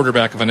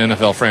quarterback of an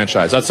NFL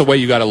franchise. That's the way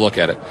you got to look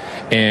at it.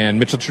 And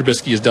Mitchell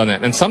Trubisky has done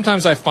that. And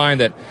sometimes I find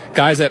that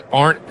guys that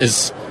aren't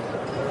as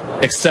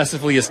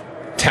excessively as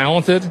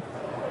talented,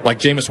 like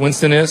Jameis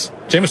Winston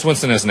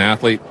is an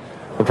athlete,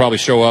 would probably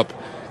show up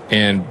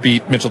and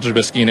beat Mitchell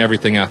Trubisky in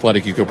everything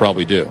athletic you could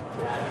probably do.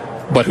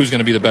 But who's going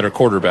to be the better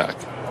quarterback?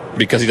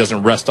 Because he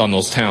doesn't rest on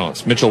those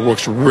talents. Mitchell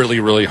works really,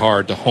 really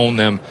hard to hone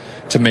them,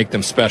 to make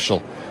them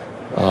special.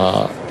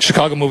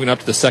 Chicago moving up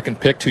to the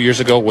second pick 2 years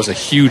ago was a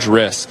huge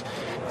risk.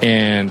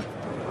 And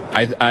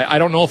I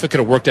don't know if it could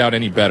have worked out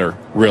any better,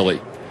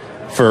 really,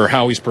 for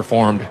how he's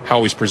performed,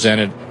 how he's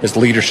presented, his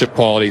leadership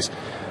qualities.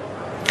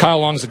 Kyle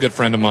Long's a good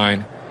friend of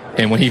mine,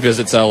 and when he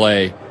visits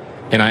L.A.,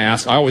 and I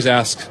always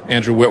ask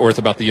Andrew Whitworth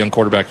about the young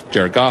quarterback,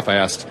 Jared Goff. I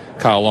asked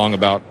Kyle Long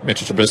about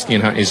Mitchell Trubisky,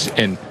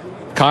 and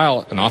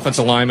Kyle, an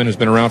offensive lineman who's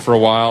been around for a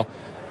while,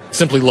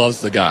 simply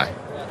loves the guy.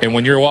 And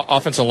when your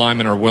offensive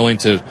linemen are willing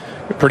to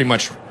pretty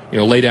much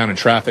lay down in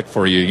traffic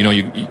for you,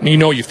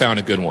 you found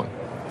a good one.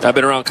 I've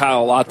been around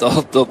Kyle a lot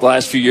the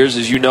last few years,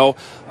 as you know.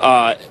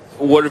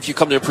 What have you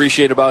come to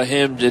appreciate about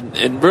him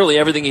and really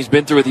everything he's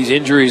been through with these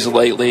injuries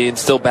lately and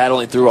still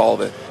battling through all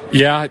of it?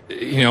 Yeah,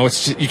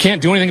 you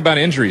can't do anything about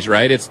injuries,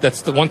 right?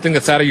 That's the one thing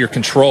that's out of your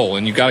control,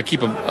 and you got to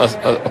keep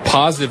a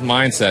positive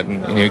mindset.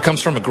 And he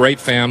comes from a great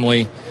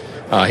family.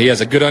 He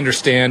has a good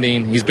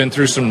understanding. He's been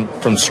through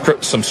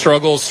some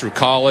struggles through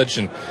college,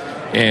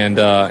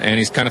 and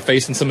he's kind of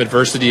facing some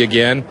adversity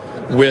again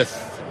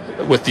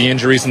with the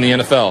injuries in the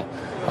NFL.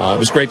 It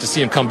was great to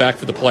see him come back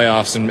for the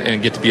playoffs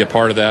and get to be a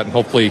part of that, and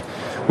hopefully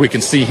we can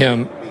see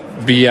him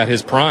be at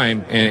his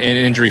prime and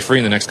injury-free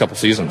in the next couple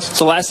seasons.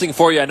 So last thing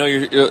for you, I know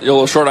you're a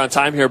little short on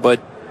time here,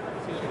 but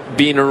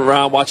being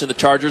around watching the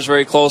Chargers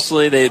very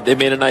closely, they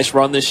made a nice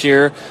run this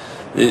year.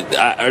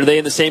 Are they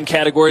in the same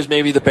categories,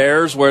 maybe the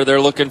Bears, where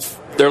they're looking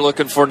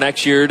for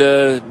next year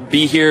to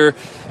be here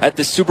at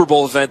the Super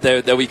Bowl event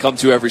that we come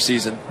to every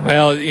season?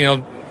 Well,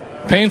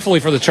 painfully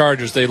for the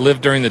Chargers, they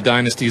lived during the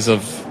dynasties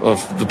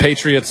of the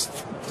Patriots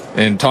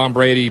and Tom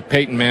Brady,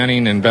 Peyton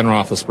Manning, and Ben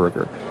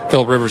Roethlisberger.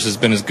 Philip Rivers has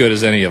been as good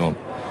as any of them.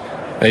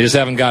 They just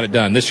haven't got it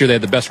done. This year they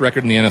had the best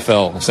record in the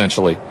NFL,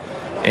 essentially,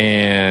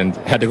 and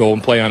had to go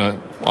and play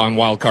on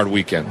Wild Card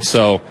Weekend.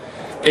 So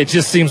it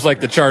just seems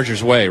like the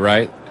Chargers' way,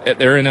 right?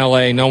 They're in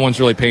L.A. No one's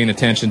really paying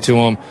attention to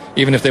them.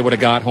 Even if they would have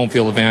got home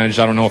field advantage,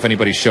 I don't know if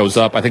anybody shows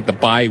up. I think the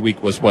bye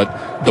week was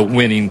what the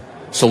winning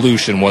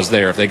solution was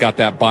there. If they got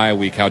that bye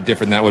week, how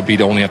different that would be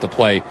to only have to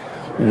play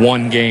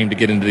one game to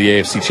get into the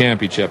AFC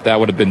Championship. That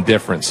would have been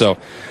different. So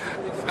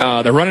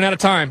they're running out of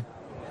time.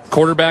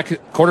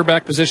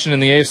 Quarterback position in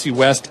the AFC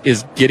West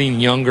is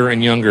getting younger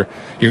and younger.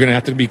 You're going to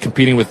have to be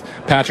competing with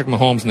Patrick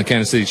Mahomes and the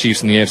Kansas City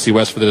Chiefs in the AFC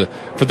West for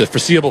the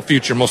foreseeable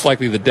future, most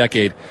likely the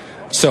decade.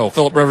 So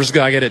Philip Rivers has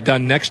got to get it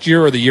done next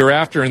year or the year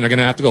after, and they're going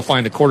to have to go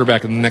find a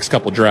quarterback in the next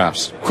couple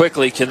drafts.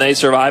 Quickly, can they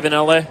survive in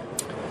L.A.?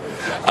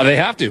 They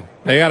have to.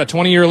 They got a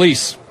 20-year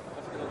lease.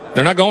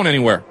 They're not going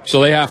anywhere, so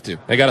they have to.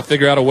 They got to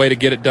figure out a way to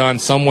get it done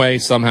some way,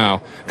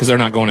 somehow, because they're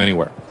not going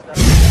anywhere.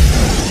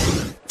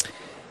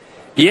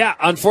 Yeah,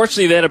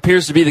 unfortunately, that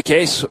appears to be the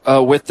case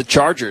with the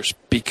Chargers,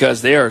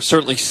 because they are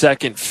certainly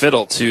second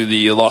fiddle to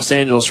the Los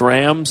Angeles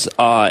Rams,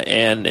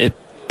 and it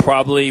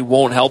probably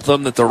won't help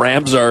them that the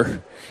Rams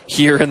are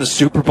here in the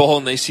Super Bowl,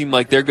 and they seem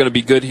like they're going to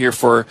be good here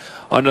for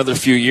another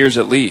few years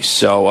at least.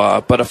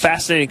 So, but a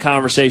fascinating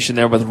conversation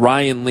there with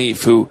Ryan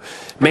Leaf, who,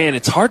 man,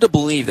 it's hard to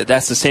believe that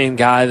that's the same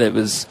guy that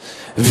was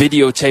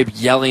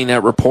videotaped yelling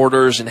at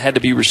reporters and had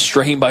to be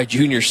restrained by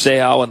Junior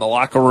Seau in the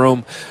locker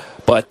room.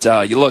 But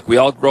you look, we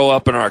all grow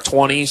up in our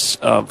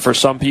 20s. For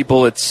some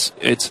people,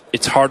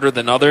 it's harder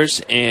than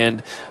others,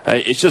 and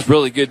it's just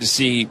really good to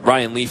see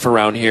Ryan Leaf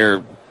around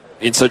here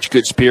in such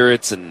good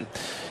spirits and,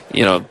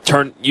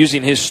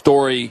 using his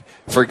story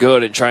for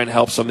good and trying to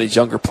help some of these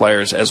younger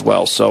players as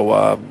well.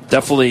 So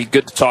definitely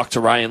good to talk to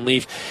Ryan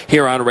Leaf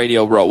here on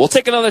Radio Row. We'll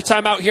take another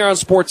time out here on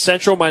Sports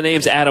Central. My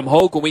name's Adam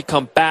Hoge. When we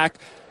come back,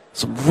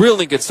 some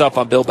really good stuff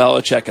on Bill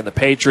Belichick and the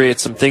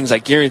Patriots, some things I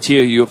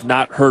guarantee you have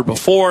not heard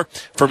before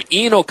from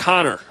Ian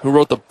O'Connor, who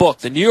wrote the book,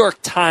 the New York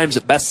Times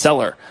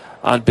bestseller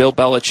on Bill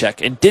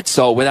Belichick, and did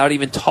so without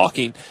even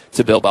talking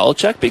to Bill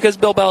Belichick because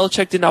Bill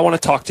Belichick did not want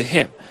to talk to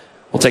him.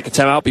 We'll take a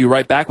time out. Be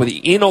right back with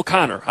Ian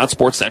O'Connor on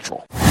Sports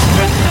Central. From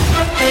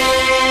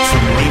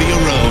Radio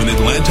Row in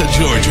Atlanta,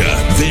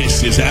 Georgia,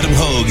 this is Adam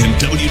Hoge and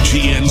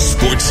WGN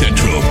Sports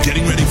Central,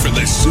 getting ready for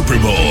the Super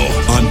Bowl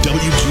on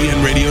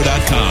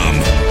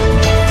WGNradio.com.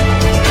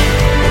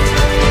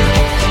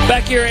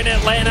 Back here in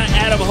Atlanta,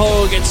 Adam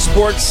Hoge and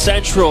Sports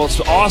Central.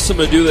 It's awesome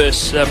to do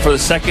this for the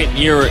second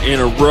year in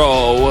a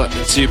row,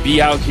 to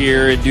be out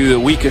here and do the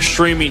week of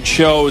streaming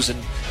shows. And,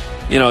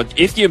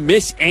 if you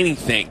miss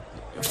anything,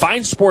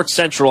 find Sports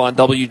Central on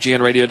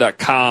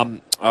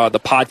WGNradio.com, the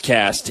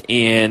podcast,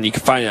 and you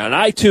can find it on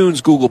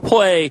iTunes, Google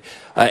Play.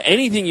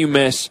 Anything you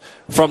miss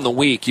from the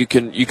week, you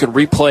can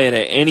replay it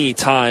at any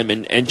time.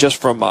 And just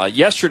from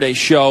yesterday's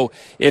show,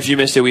 if you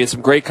missed it, we had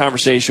some great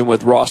conversation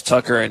with Ross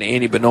Tucker and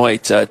Andy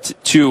Benoit,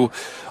 two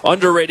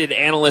underrated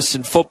analysts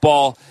in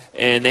football.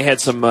 And they had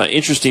some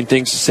interesting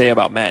things to say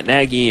about Matt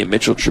Nagy and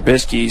Mitchell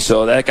Trubisky.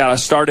 So that got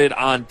us started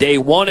on day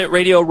one at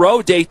Radio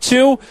Row. Day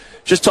two,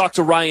 just talked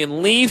to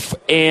Ryan Leaf.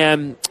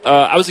 And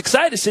I was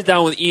excited to sit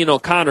down with Ian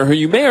O'Connor, who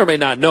you may or may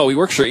not know. He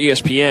works for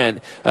ESPN,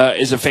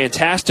 is a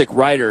fantastic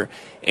writer,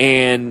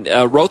 and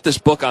wrote this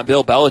book on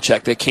Bill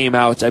Belichick that came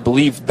out, I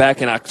believe,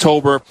 back in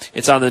October.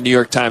 It's on the New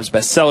York Times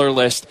bestseller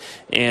list.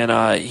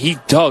 And he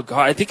dug,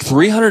 I think,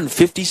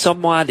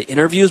 350-some-odd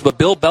interviews, but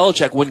Bill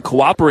Belichick wouldn't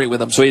cooperate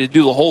with him, so he had to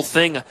do the whole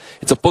thing.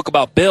 It's a book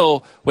about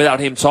Bill without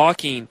him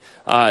talking.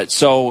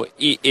 So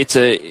it's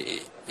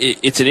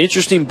an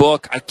interesting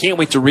book. I can't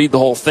wait to read the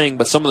whole thing,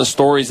 but some of the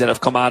stories that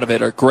have come out of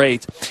it are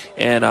great.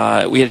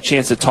 And we had a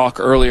chance to talk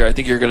earlier. I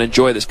think you're going to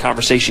enjoy this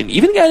conversation.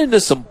 Even got into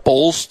some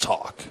Bulls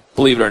talk,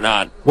 believe it or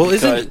not. Well,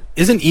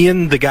 isn't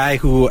Ian the guy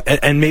who,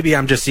 and maybe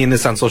I'm just seeing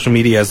this on social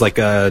media as like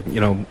a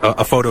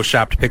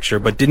photoshopped picture,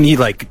 but didn't he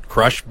like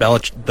crush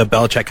the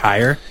Belichick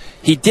hire?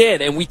 He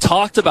did, and we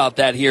talked about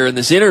that here in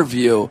this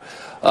interview.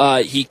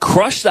 He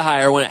crushed the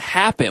hire when it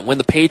happened, when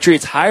the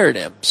Patriots hired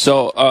him.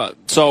 So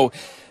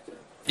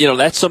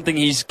that's something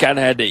he's kind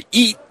of had to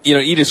eat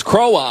his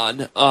crow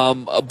on.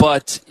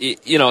 But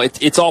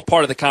it's all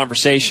part of the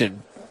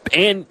conversation.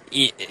 And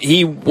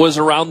he was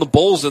around the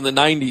Bulls in the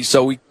 90s,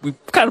 so we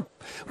got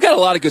a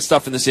lot of good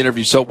stuff in this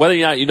interview. So whether or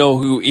not you know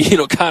who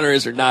Ian O'Connor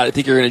is or not, I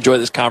think you're going to enjoy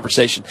this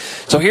conversation.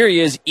 So here he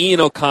is, Ian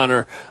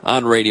O'Connor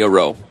on Radio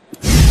Row.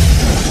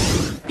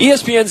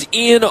 ESPN's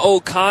Ian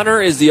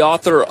O'Connor is the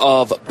author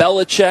of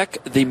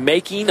Belichick, The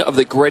Making of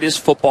the Greatest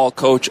Football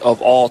Coach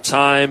of All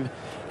Time.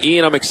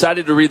 Ian, I'm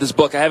excited to read this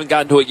book. I haven't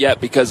gotten to it yet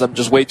because I'm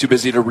just way too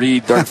busy to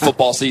read during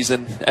football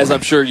season, as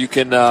I'm sure you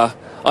can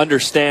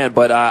understand.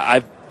 But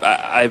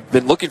I've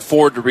been looking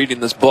forward to reading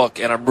this book,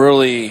 and I'm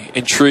really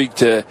intrigued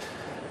to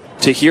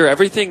hear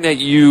everything that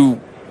you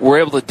were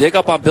able to dig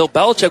up on Bill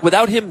Belichick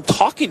without him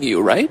talking to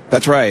you, right?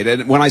 That's right.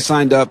 And when I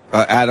signed up,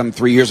 Adam,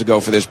 3 years ago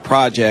for this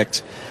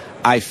project,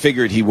 I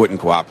figured he wouldn't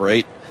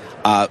cooperate.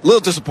 A little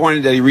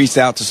disappointed that he reached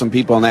out to some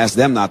people and asked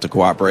them not to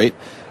cooperate.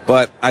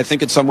 But I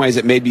think in some ways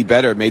it made me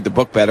better. It made the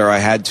book better. I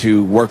had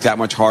to work that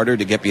much harder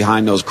to get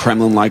behind those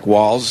Kremlin-like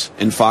walls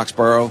in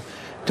Foxborough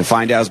to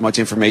find out as much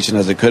information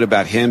as I could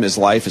about him, his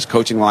life, his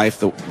coaching life,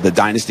 the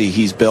dynasty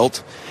he's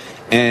built.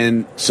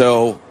 And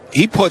so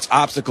he puts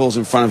obstacles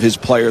in front of his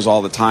players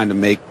all the time to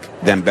make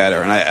them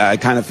better. And I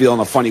kind of feel in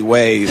a funny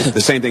way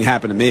the same thing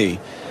happened to me.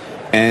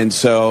 And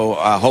so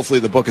hopefully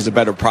the book is a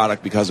better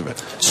product because of it.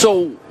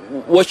 So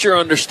what's your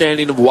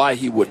understanding of why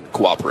he wouldn't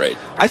cooperate?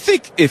 I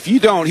think if you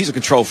don't, he's a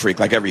control freak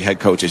like every head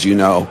coach, as you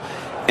know.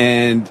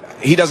 And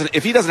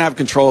if he doesn't have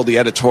control of the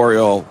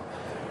editorial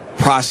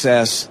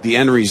process, the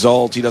end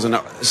result, he doesn't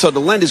know. So to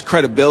lend his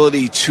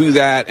credibility to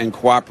that and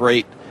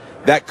cooperate,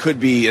 that could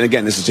be, and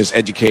again, this is just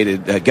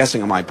educated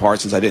guessing on my part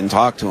since I didn't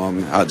talk to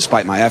him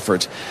despite my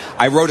efforts.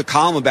 I wrote a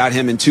column about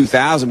him in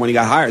 2000 when he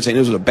got hired saying it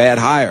was a bad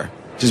hire,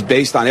 just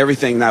based on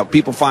everything. Now,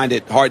 people find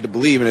it hard to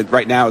believe, and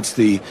right now it's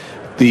the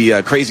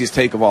craziest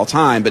take of all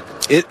time. But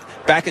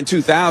back in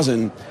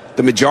 2000,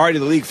 the majority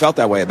of the league felt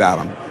that way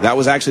about him. That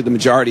was actually the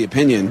majority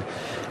opinion.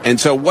 And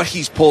so what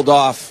he's pulled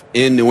off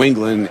in New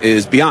England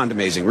is beyond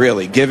amazing,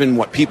 really, given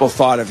what people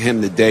thought of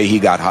him the day he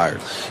got hired.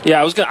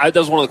 Yeah, that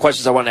was one of the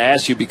questions I wanted to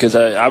ask you, because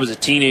I was a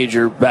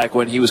teenager back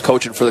when he was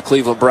coaching for the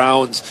Cleveland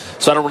Browns,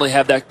 so I don't really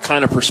have that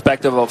kind of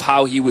perspective of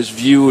how he was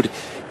viewed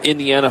in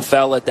the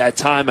NFL at that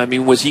time. I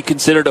mean, was he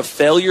considered a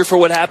failure for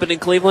what happened in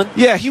Cleveland?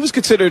 Yeah, he was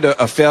considered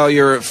a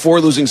failure, 4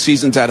 losing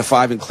seasons out of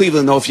 5 in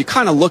Cleveland, though if you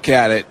kind of look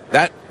at it,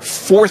 that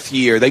 4th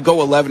year, they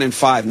go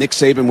 11-5. Nick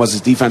Saban was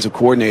his defensive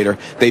coordinator.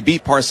 They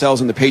beat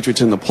Parcells and the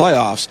Patriots in the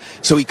playoffs,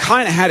 so he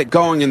kind of had it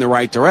going in the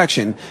right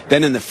direction.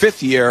 Then in the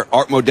 5th year,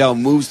 Art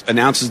Modell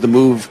announces the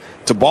move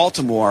to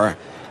Baltimore,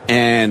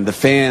 and the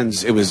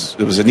fans, it was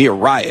a near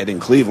riot in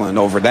Cleveland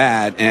over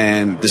that,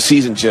 and the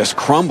season just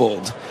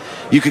crumbled.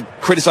 You could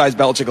criticize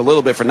Belichick a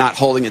little bit for not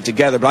holding it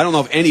together, but I don't know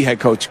if any head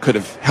coach could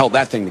have held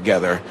that thing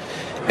together.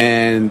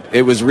 And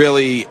it was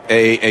really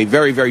a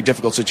very, very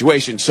difficult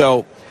situation.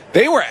 So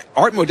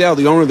Art Modell,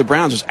 the owner of the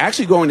Browns, was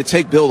actually going to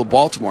take Bill to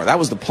Baltimore. That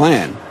was the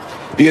plan,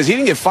 because he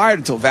didn't get fired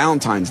until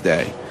Valentine's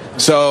Day.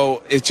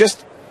 So it's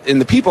just,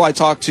 and the people I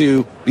talked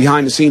to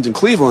behind the scenes in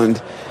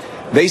Cleveland,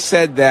 they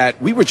said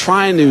that we were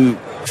trying to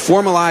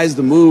formalize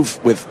the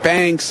move with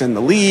banks and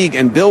the league,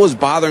 and Bill was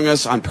bothering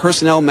us on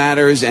personnel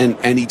matters, and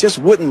he just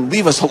wouldn't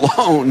leave us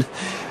alone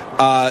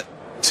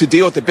to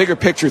deal with the bigger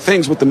picture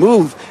things with the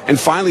move. And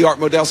finally, Art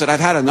Modell said, I've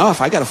had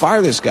enough. I got to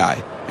fire this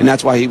guy. And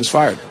that's why he was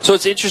fired. So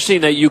it's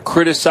interesting that you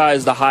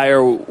criticize the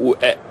hire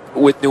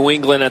with New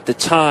England at the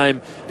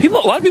time. A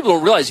lot of people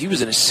don't realize he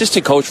was an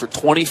assistant coach for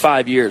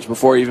 25 years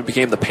before he even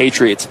became the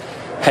Patriots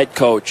head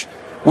coach.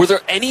 Were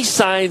there any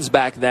signs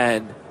back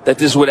then that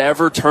this would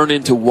ever turn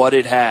into what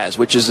it has,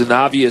 which is an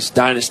obvious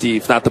dynasty,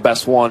 if not the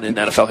best one in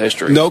NFL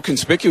history? No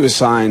conspicuous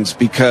signs,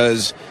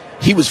 because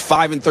he was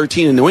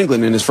 5-13 in New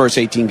England in his first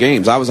 18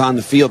 games. I was on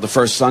the field the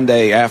first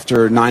Sunday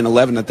after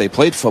 9/11 that they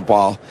played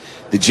football.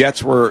 The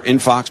Jets were in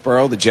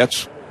Foxborough. The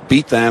Jets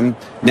beat them.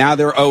 Now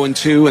they're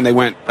 0-2, and they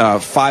went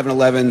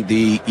 5-11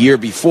 the year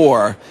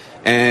before.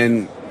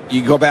 And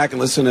you go back and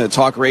listen to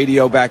talk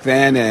radio back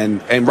then,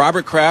 and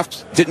Robert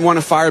Kraft didn't want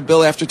to fire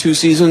Bill after 2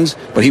 seasons,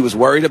 but he was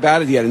worried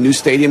about it. He had a new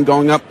stadium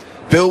going up.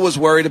 Bill was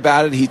worried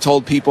about it. He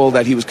told people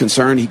that he was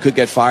concerned he could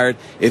get fired.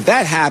 If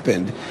that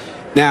happened,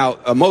 now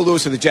Mo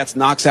Lewis of the Jets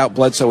knocks out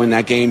Bledsoe in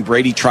that game.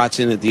 Brady trots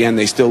in at the end.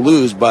 They still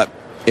lose. But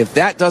if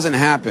that doesn't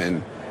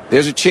happen,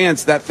 there's a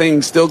chance that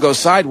thing still goes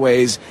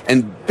sideways.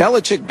 And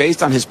Belichick,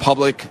 based on his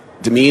public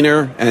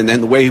demeanor and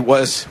the way he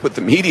was with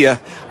the media,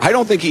 I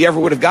don't think he ever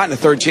would have gotten a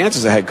third chance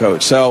as a head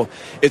coach. So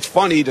it's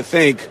funny to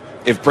think,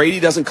 if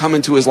Brady doesn't come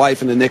into his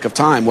life in the nick of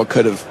time, what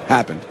could have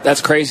happened?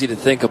 That's crazy to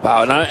think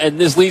about. And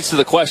this leads to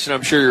the question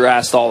I'm sure you're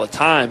asked all the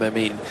time. I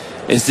mean,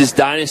 is this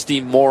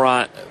dynasty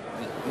more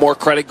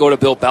credit go to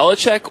Bill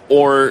Belichick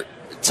or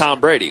Tom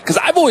Brady? Because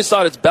I've always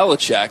thought it's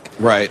Belichick,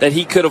 right, that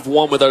he could have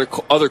won with other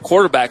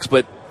quarterbacks,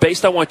 but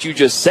based on what you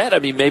just said, I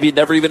mean, maybe it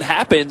never even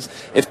happens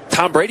if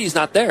Tom Brady's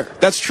not there.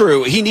 That's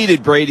true. He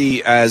needed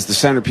Brady as the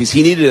centerpiece.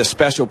 He needed a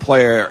special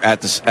player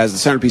as the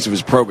centerpiece of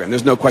his program.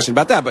 There's no question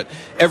about that. But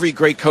every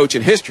great coach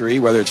in history,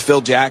 whether it's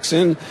Phil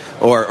Jackson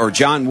or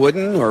John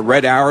Wooden or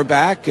Red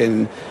Auerbach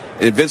and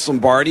Vince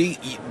Lombardi,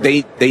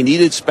 they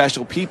needed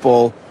special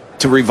people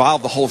to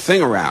revolve the whole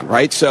thing around,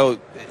 right? So,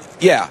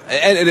 yeah,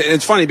 and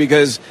it's funny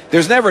because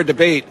there's never a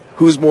debate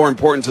who's more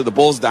important to the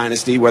Bulls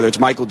dynasty, whether it's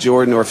Michael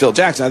Jordan or Phil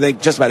Jackson. I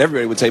think just about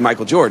everybody would say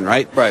Michael Jordan,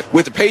 right? Right.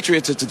 With the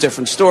Patriots, it's a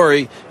different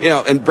story,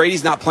 and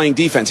Brady's not playing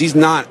defense. He's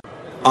not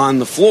on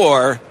the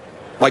floor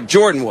like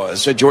Jordan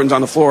was. So Jordan's on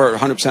the floor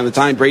 100% of the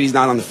time. Brady's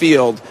not on the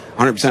field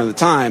 100% of the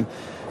time.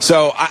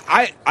 So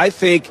I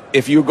think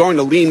if you're going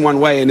to lean one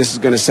way, and this is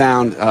going to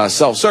sound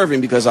self-serving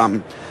because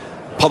I'm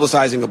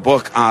publicizing a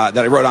book that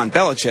I wrote on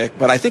Belichick,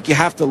 but I think you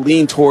have to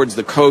lean towards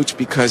the coach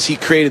because he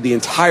created the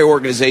entire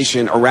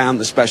organization around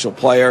the special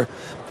player.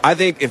 I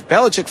think if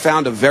Belichick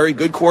found a very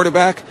good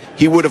quarterback,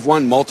 he would have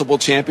won multiple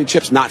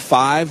championships, not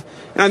 5.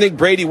 And I think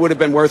Brady would have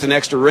been worth an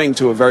extra ring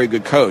to a very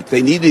good coach.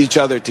 They needed each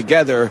other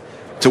together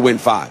to win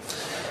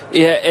 5.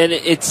 Yeah, and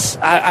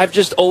I've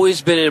just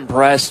always been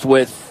impressed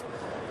with,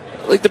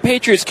 like, the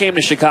Patriots came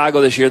to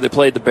Chicago this year. They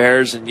played the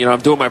Bears, and,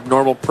 I'm doing my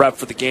normal prep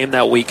for the game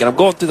that week, and I'm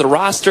going through the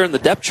roster and the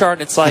depth chart,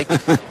 and it's like,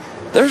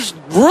 there's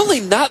really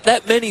not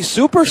that many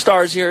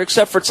superstars here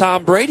except for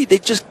Tom Brady. They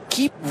just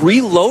keep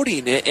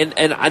reloading it,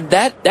 and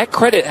that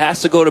credit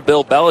has to go to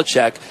Bill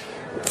Belichick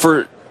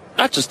for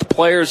not just the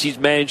players he's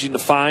managing to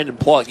find and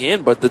plug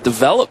in, but the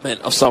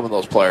development of some of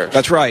those players.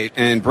 That's right.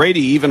 And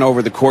Brady, even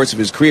over the course of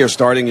his career,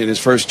 starting in his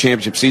first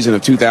championship season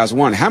of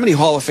 2001, how many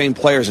Hall of Fame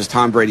players has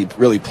Tom Brady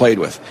really played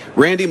with?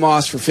 Randy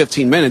Moss for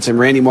 15 minutes, and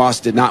Randy Moss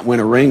did not win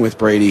a ring with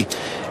Brady.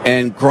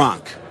 And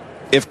Gronk.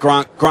 If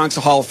Gronk's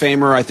a Hall of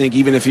Famer, I think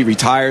even if he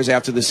retires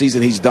after the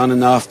season, he's done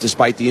enough,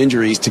 despite the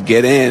injuries, to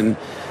get in.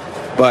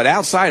 But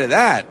outside of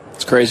that,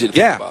 it's crazy to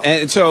think about.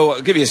 And so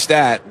I'll give you a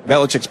stat.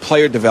 Belichick's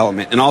player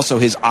development and also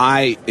his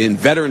eye in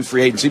veteran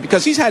free agency,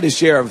 because he's had his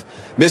share of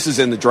misses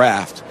in the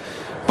draft.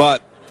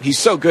 But he's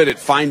so good at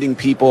finding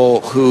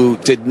people who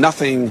did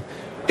nothing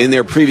in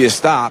their previous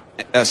stop,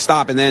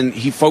 and then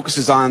he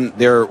focuses on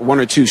their one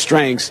or two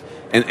strengths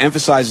and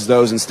emphasizes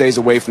those and stays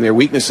away from their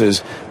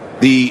weaknesses.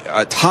 The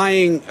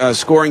tying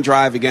scoring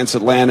drive against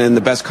Atlanta in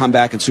the best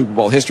comeback in Super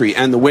Bowl history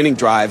and the winning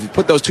drive, you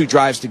put those two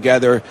drives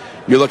together,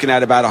 you're looking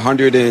at about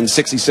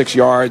 166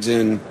 yards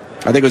in,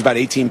 I think it was about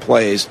 18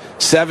 plays.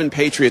 7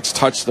 Patriots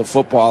touched the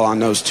football on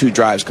those two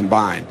drives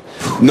combined.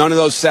 None of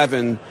those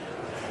 7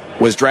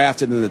 was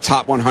drafted in the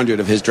top 100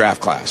 of his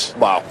draft class.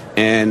 Wow.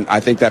 And I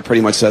think that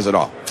pretty much says it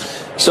all.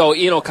 So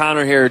Ian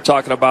O'Connor here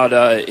talking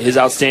about his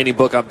outstanding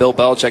book on Bill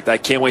Belichick that I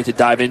can't wait to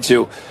dive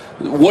into.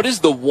 What is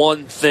the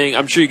one thing,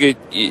 I'm sure you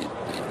could,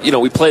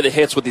 we play the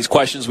hits with these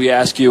questions we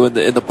ask you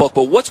in the book,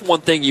 but what's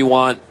one thing you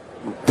want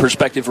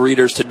prospective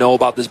readers to know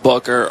about this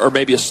book, or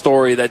maybe a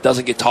story that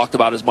doesn't get talked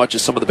about as much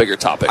as some of the bigger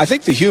topics? I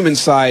think the human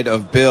side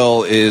of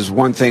Bill is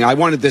one thing. I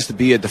wanted this to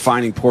be a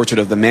defining portrait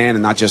of the man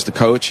and not just the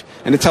coach,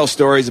 and to tell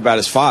stories about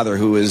his father,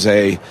 who is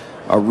a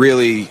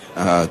really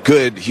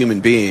good human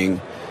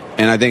being,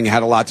 and I think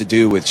had a lot to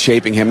do with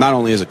shaping him, not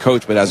only as a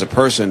coach, but as a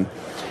person.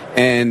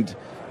 And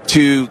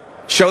to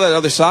show that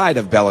other side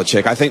of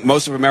Belichick, I think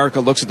most of America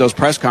looks at those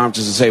press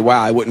conferences and say,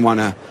 wow, I wouldn't want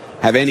to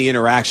have any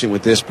interaction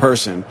with this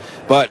person.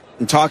 But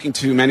in talking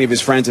to many of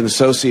his friends and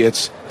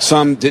associates,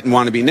 some didn't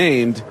want to be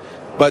named,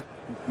 but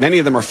many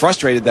of them are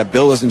frustrated that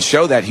Bill doesn't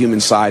show that human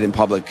side in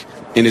public,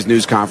 in his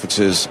news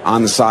conferences,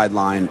 on the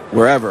sideline,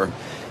 wherever.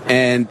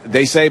 And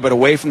they say, but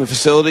away from the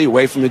facility,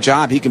 away from the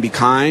job, he can be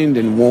kind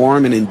and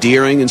warm and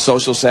endearing in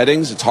social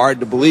settings. It's hard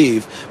to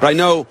believe. But I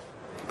know,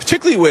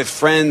 particularly with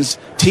friends,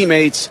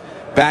 teammates,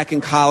 back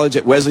in college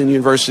at Wesleyan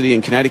University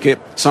in Connecticut,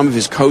 some of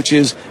his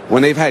coaches,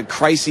 when they've had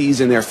crises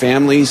in their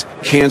families,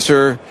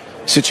 cancer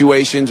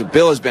situations,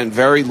 Bill has been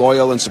very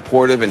loyal and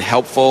supportive and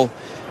helpful.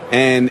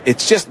 And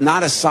it's just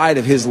not a side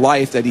of his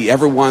life that he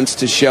ever wants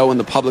to show in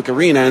the public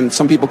arena, and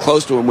some people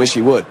close to him wish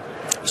he would.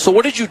 So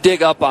what did you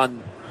dig up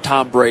on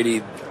Tom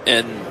Brady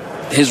and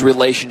his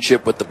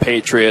relationship with the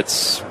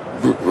Patriots?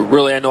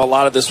 Really, I know a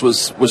lot of this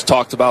was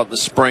talked about in the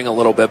spring a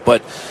little bit,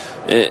 but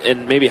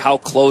and maybe how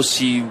close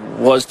he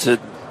was to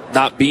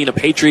not being a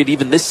Patriot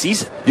even this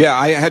season. Yeah,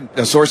 I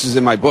had sources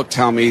in my book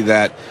tell me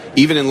that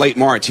even in late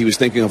March, he was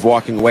thinking of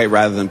walking away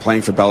rather than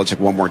playing for Belichick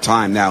one more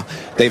time. Now,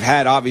 they've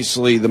had,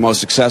 obviously, the most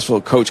successful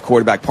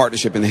coach-quarterback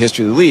partnership in the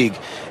history of the league,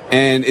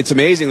 and it's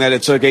amazing that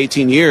it took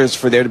 18 years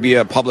for there to be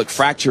a public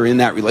fracture in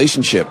that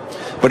relationship.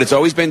 But it's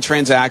always been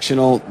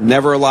transactional,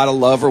 never a lot of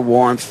love or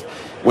warmth.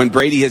 When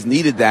Brady has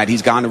needed that,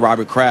 he's gone to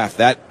Robert Kraft.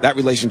 That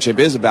relationship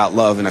is about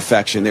love and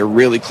affection. They're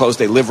really close.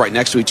 They live right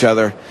next to each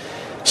other.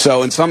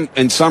 So in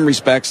some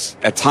respects,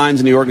 at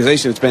times in the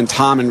organization, it's been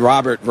Tom and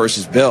Robert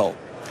versus Bill.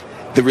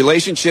 The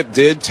relationship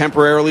did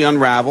temporarily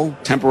unravel,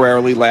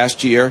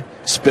 last year,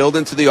 spilled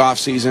into the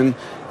offseason.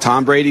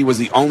 Tom Brady was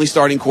the only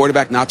starting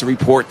quarterback not to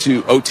report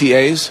to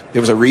OTAs.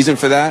 There was a reason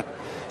for that.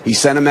 He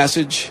sent a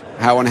message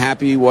how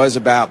unhappy he was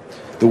about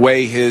the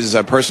way his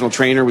personal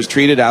trainer was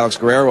treated, Alex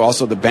Guerrero,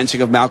 also the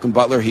benching of Malcolm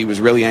Butler. He was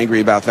really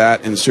angry about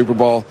that in the Super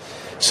Bowl.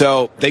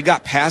 So they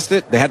got past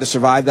it. They had to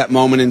survive that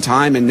moment in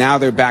time, and now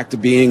they're back to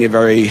being a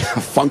very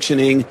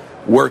functioning,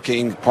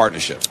 working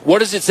partnership. What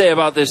does it say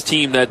about this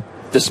team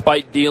that,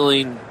 despite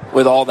dealing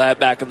with all that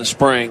back in the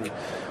spring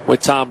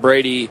with Tom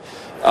Brady,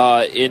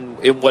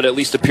 in what at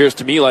least appears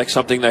to me like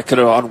something that could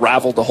have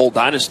unraveled the whole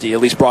dynasty, at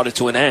least brought it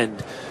to an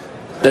end,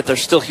 that they're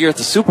still here at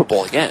the Super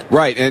Bowl again?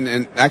 Right,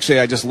 and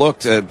actually I just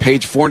looked at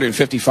page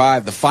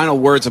 455. The final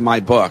words of my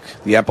book,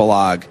 the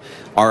epilogue,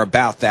 are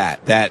about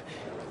that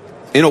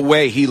in a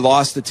way, he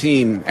lost the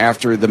team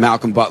after the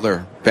Malcolm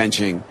Butler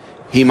benching.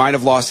 He might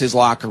have lost his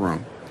locker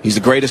room. He's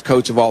the greatest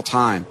coach of all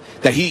time.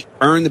 That he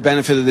earned the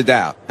benefit of the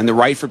doubt and the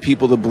right for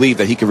people to believe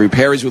that he could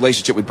repair his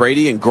relationship with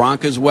Brady and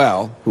Gronk as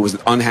well, who was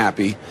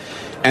unhappy,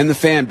 and the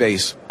fan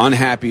base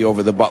unhappy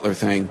over the Butler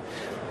thing.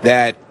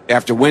 That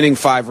after winning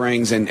 5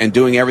 rings and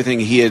doing everything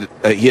he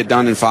had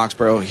done in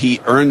Foxborough, he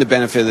earned the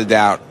benefit of the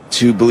doubt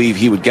to believe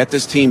he would get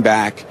this team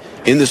back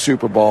in the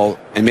Super Bowl,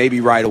 and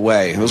maybe right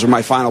away. Those were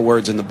my final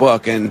words in the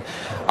book, and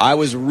I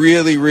was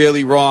really,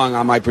 really wrong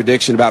on my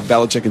prediction about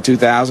Belichick in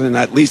 2000, and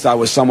at least I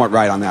was somewhat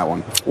right on that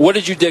one. What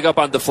did you dig up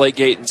on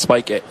Deflategate and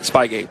Spygate?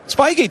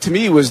 Spygate, to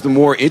me, was the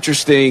more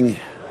interesting,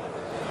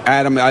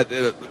 Adam,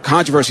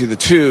 controversy of the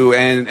two,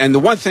 and the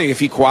one thing, if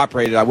he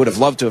cooperated, I would have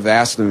loved to have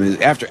asked him, is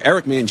after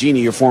Eric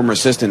Mangini, your former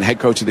assistant, head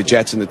coach of the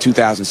Jets in the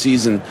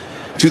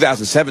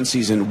 2007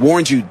 season,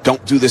 warned you,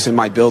 don't do this in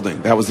my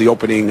building. That was the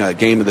opening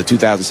game of the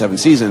 2007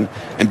 season,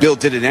 and Bill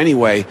did it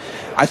anyway.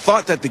 I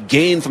thought that the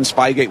gain from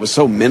Spygate was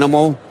so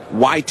minimal.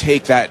 Why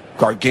take that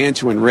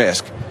gargantuan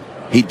risk?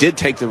 He did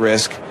take the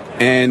risk,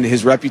 and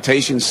his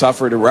reputation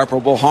suffered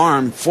irreparable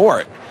harm for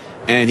it.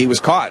 And he was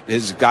caught,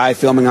 his guy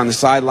filming on the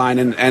sideline.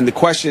 And the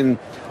question,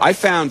 I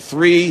found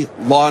 3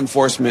 law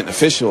enforcement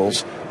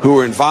officials who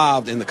were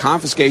involved in the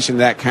confiscation of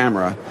that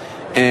camera.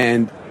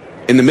 And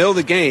in the middle of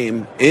the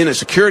game, in a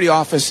security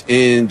office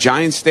in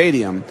Giants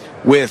Stadium,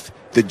 with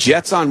the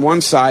Jets on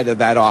one side of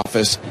that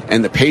office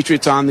and the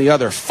Patriots on the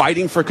other,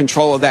 fighting for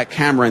control of that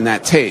camera and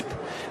that tape.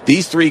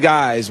 These 3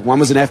 guys, one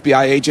was an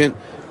FBI agent,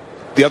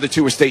 the other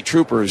 2 were state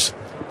troopers,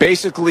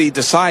 basically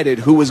decided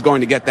who was going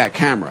to get that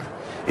camera.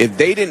 If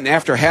they didn't,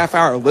 after a half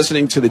hour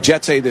listening to the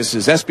Jets say this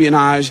is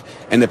espionage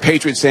and the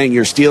Patriots saying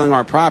you're stealing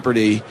our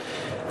property,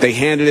 they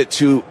handed it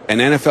to an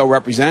NFL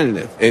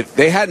representative. If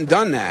they hadn't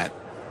done that,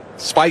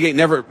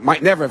 Spygate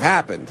might never have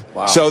happened.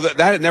 Wow. So that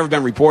had never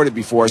been reported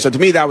before. So to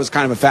me, that was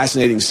kind of a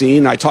fascinating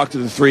scene. I talked to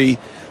the 3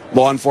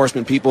 law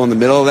enforcement people in the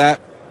middle of that.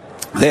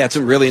 They had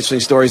some really interesting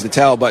stories to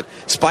tell, but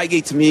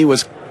Spygate to me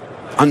was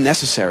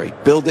unnecessary.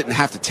 Bill didn't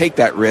have to take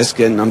that risk,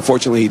 and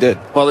unfortunately he did.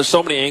 Well, there's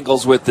so many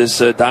angles with this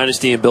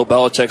dynasty and Bill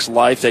Belichick's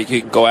life that you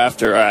can go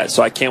after,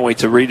 so I can't wait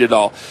to read it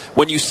all.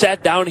 When you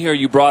sat down here,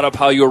 you brought up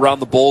how you were around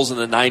the Bulls in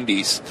the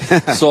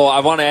 90s. So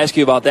I want to ask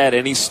you about that.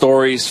 Any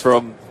stories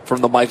from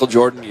the Michael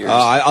Jordan years?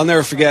 I'll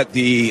never forget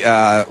the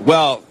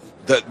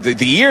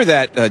year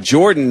that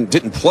Jordan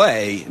didn't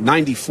play,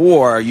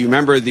 94. You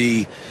remember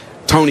the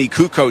Tony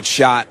Kukoc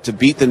shot to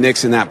beat the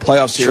Knicks in that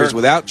playoff series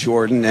without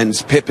Jordan, and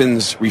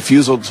Pippen's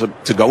refusal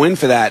to go in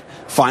for that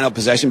final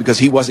possession because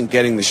he wasn't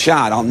getting the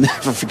shot. I'll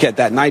never forget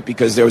that night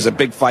because there was a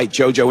big fight.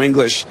 JoJo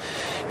English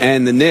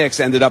and the Knicks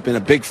ended up in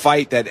a big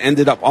fight that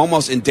ended up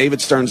almost in David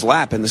Stern's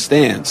lap in the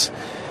stands.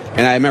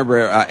 And I remember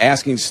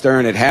asking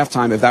Stern at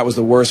halftime if that was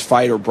the worst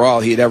fight or brawl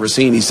he had ever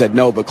seen. He said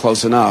no, but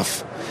close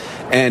enough.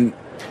 And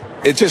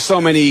it's just so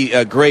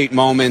many great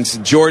moments.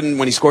 Jordan,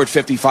 when he scored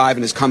 55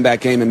 in his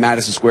comeback game in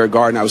Madison Square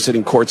Garden, I was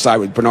sitting courtside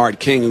with Bernard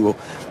King, who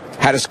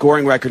had a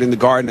scoring record in the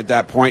Garden at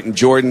that point, and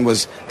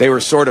they were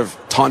sort of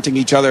taunting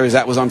each other as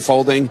that was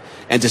unfolding.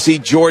 And to see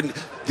Jordan,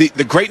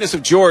 the greatness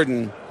of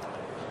Jordan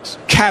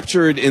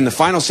captured in the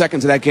final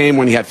seconds of that game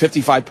when he had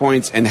 55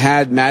 points and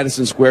had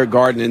Madison Square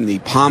Garden in the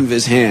palm of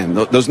his hand.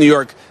 Those New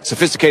York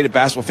sophisticated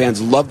basketball fans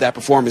loved that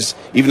performance,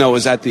 even though it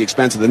was at the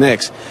expense of the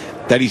Knicks,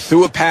 that he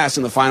threw a pass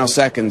in the final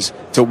seconds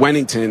to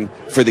Wennington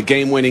for the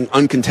game-winning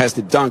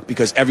uncontested dunk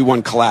because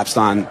everyone collapsed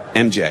on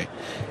MJ.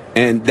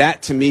 And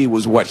that, to me,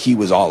 was what he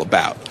was all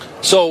about.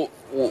 So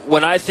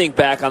when I think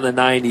back on the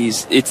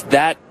 90s, it's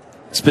that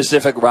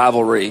specific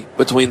rivalry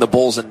between the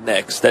Bulls and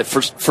Knicks that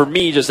for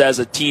me, just as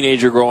a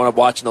teenager growing up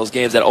watching those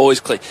games, that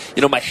always clicked.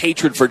 My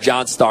hatred for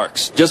John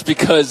Starks, just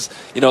because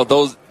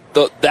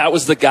that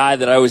was the guy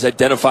that I always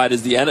identified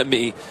as the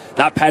enemy,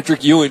 not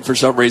Patrick Ewing for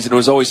some reason. It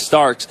was always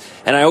Starks,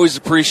 and I always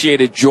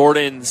appreciated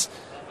Jordan's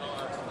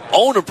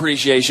own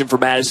appreciation for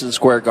Madison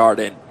Square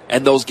Garden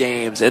and those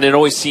games, and it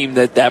always seemed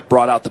that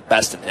brought out the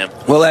best in him.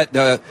 Well,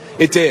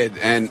 it did,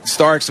 and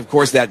Starks, of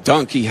course, that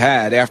dunk he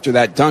had. After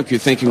that dunk, you're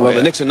thinking,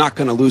 the Knicks are not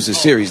going to lose the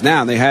series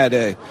now. They had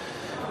a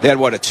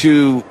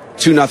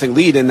 2-0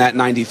 lead in that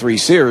 93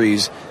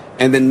 series,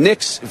 and the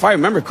Knicks, if I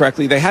remember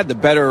correctly, they had the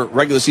better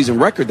regular season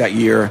record that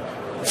year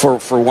for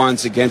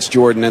once against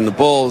Jordan and the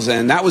Bulls,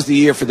 and that was the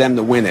year for them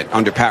to win it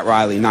under Pat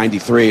Riley,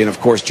 93. And of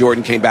course,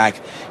 Jordan came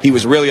back. He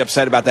was really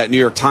upset about that New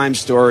York Times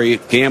story,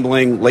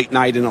 gambling late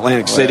night in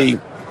Atlantic City.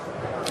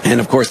 And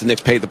of course, the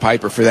Knicks paid the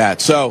piper for that.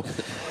 So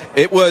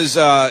it was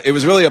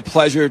really a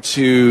pleasure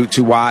to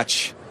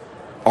watch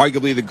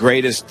arguably the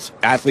greatest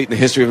athlete in the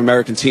history of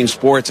American team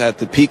sports at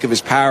the peak of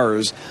his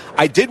powers.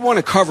 I did want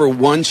to cover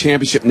one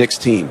championship Knicks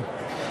team,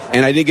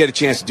 and I didn't get a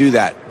chance to do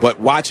that. But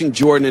watching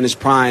Jordan in his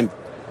prime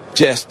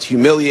just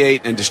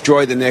humiliate and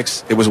destroy the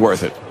Knicks, it was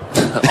worth it.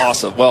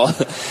 Awesome. Well,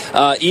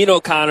 Ian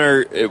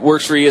O'Connor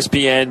works for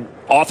ESPN,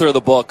 author of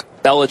the book,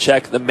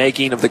 Belichick, the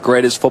Making of the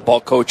Greatest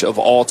Football Coach of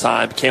All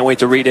Time. Can't wait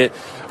to read it.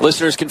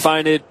 Listeners can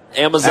find it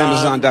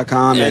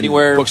Amazon.com,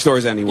 anywhere,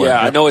 bookstores anywhere. Yeah,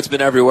 I know it's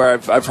been everywhere.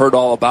 I've heard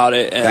all about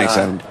it. And, thanks,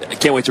 Adam. I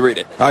can't wait to read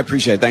it. I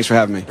appreciate it. Thanks for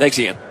having me. Thanks,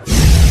 Ian.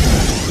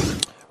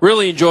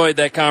 Really enjoyed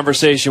that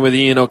conversation with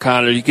Ian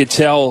O'Connor. You could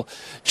tell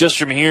just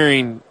from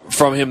hearing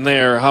from him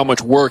there how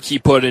much work he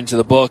put into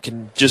the book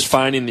and just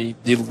finding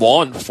the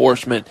law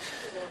enforcement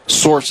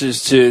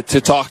sources to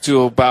talk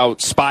to about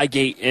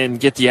Spygate and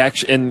get the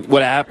action and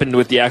what happened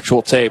with the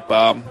actual tape.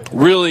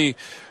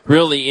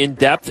 Really in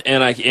depth,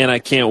 and I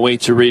can't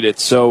wait to read it.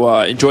 So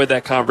enjoyed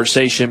that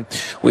conversation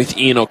with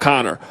Ian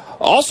O'Connor.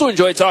 Also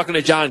enjoyed talking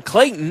to John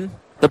Clayton,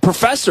 the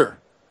professor,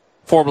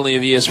 formerly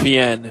of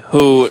ESPN,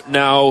 who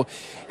now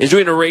is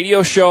doing a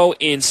radio show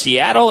in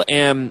Seattle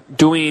and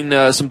doing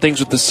some things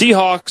with the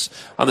Seahawks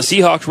on the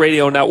Seahawks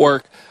radio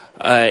network,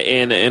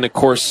 and of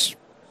course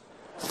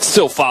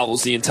still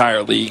follows the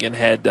entire league and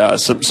had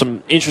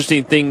some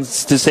interesting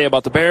things to say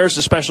about the Bears,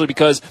 especially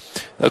because,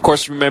 of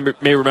course, you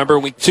may remember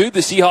in week 2,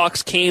 the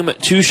Seahawks came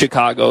to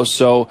Chicago,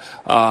 so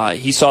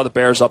he saw the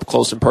Bears up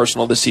close and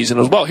personal this season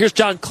as well. Here's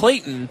John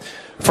Clayton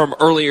from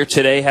earlier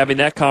today having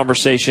that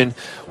conversation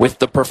with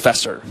the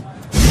professor.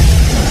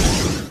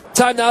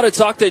 Time now to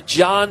talk to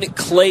John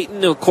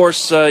Clayton. Of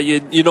course,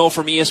 you know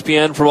from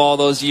ESPN from all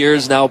those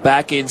years, now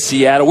back in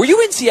Seattle. Were you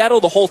in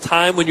Seattle the whole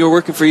time when you were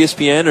working for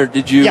ESPN, or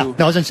did you? Yeah,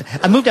 no,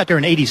 I moved out there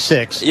in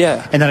 86.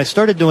 Yeah. And then I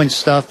started doing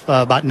stuff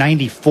about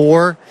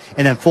 94,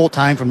 and then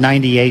full-time from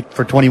 98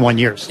 for 21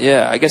 years.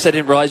 Yeah, I guess I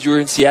didn't realize you were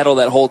in Seattle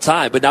that whole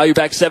time, but now you're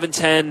back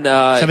 710.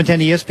 710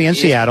 ESPN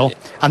Seattle.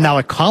 I'm now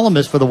a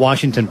columnist for the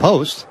Washington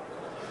Post.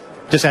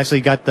 Just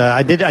actually got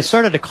I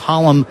started a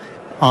column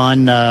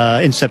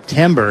in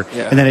September,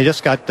 and then I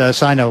just got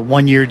signed a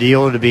 1-year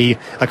deal to be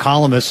a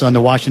columnist on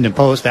the Washington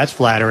Post. That's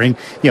flattering.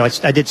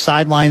 I did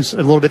sidelines a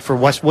little bit for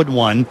Westwood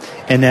One,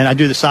 and then I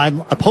do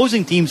the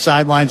opposing team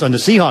sidelines on the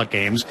Seahawks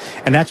games,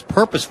 and that's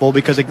purposeful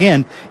because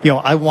again,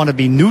 I want to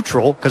be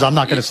neutral because I'm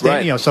not going to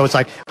stay. Right. So it's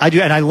like I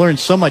do, and I learned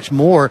so much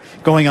more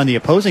going on the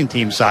opposing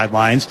team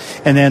sidelines,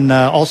 and then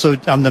also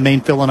I'm the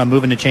main fill-in. I'm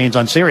moving the chains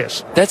on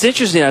Sirius. That's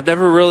interesting. I've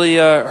never really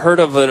heard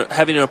of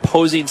having an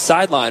opposing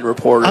sideline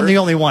reporter. I'm the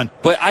only one.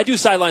 But I do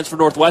sidelines for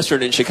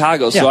Northwestern in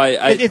Chicago, so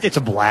it's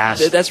a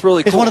blast. That's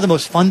really cool. It's one of the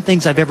most fun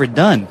things I've ever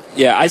done.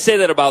 Yeah, I say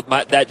that about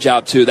that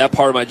job, too, that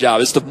part of my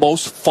job. It's the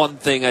most fun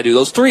thing I do.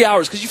 Those 3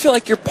 hours, because you feel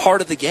like you're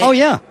part of the game. Oh,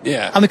 yeah.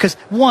 Yeah. Because,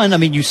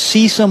 you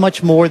see so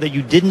much more that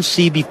you didn't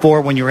see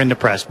before when you were in the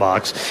press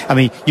box.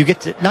 You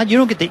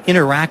don't get to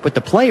interact with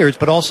the players,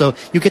 but also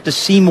you get to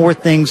see more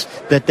things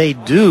that they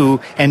do,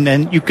 and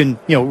then you can,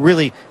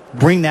 really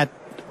bring that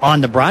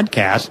on the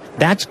broadcast.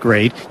 That's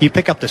great. You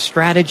pick up the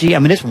strategy.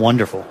 It's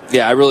wonderful.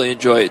 Yeah, I really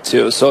enjoy it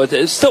too. So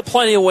there's still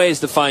plenty of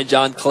ways to find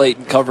John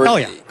Clayton covering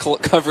the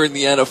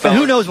NFL. And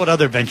who knows what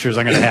other ventures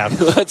I'm going to have.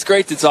 That's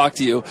great to talk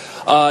to you.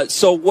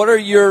 So what are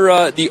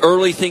your the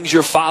early things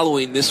you're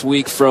following this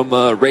week from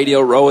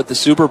Radio Row at the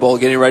Super Bowl,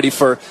 getting ready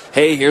for,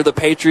 hey, here the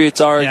Patriots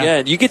are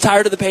again. You get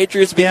tired of the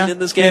Patriots being in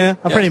this game?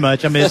 Yeah, pretty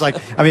much. It's like,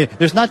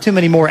 there's not too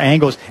many more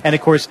angles. And, of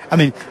course,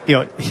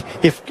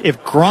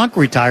 if Gronk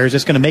retires,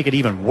 it's going to make it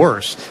even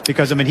worse.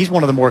 Because, he's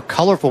one of the more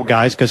colorful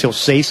guys because he'll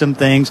say some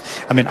things.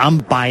 I'm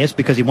biased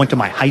because he went to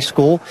my high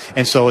school.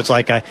 And so it's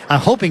like I'm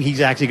hoping he's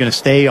actually going to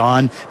stay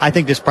on. I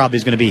think this probably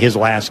is going to be his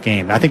last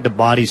game. I think the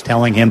body's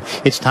telling him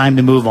it's time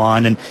to move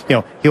on. And,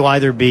 he'll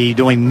either be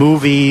doing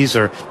movies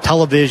or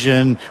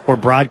television or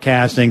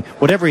broadcasting.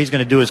 Whatever he's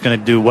going to do is going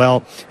to do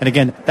well. And,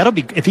 again, that'll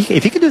be if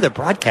he can do the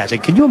broadcasting.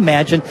 Can you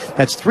imagine?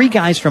 That's 3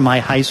 guys from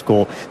my high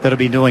school that'll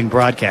be doing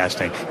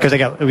broadcasting. Because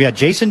we got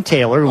Jason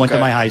Taylor, who went to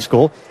my high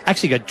school.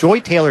 Actually, got Joy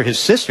Taylor, his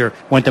sister,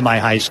 went to my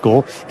high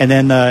school, and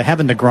then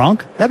having the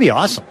Gronk, that'd be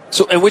awesome.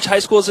 So, and which high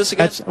school is this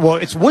again?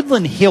 It's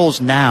Woodland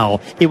Hills now.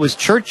 It was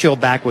Churchill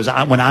back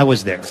when I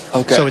was there.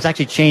 Okay. So it's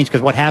actually changed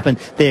because what happened,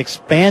 they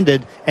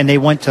expanded and they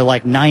went to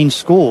like 9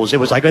 schools.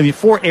 It was like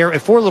 4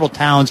 little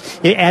towns.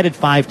 It added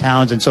 5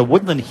 towns, and so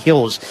Woodland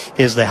Hills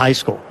is the high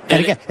school.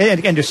 And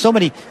again, there's so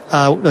many.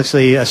 Let's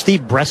see,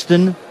 Steve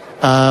Breston.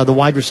 The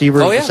wide receiver,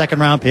 the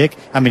 2nd-round pick.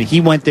 He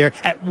went there.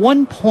 At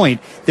one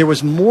point, there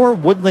was more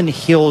Woodland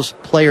Hills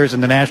players in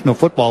the National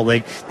Football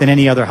League than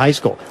any other high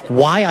school.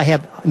 Why? I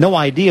have no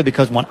idea,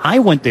 because when I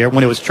went there,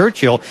 when it was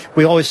Churchill,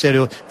 we always said it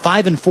was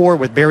 5-4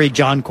 with Barry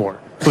Johncourt.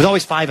 It was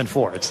always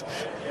 5-4.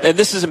 And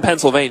this is in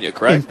Pennsylvania,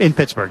 correct? In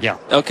Pittsburgh, yeah.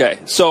 Okay.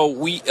 So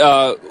we...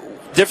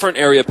 different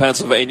area of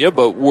Pennsylvania,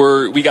 but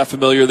we got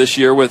familiar this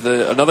year with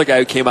another guy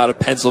who came out of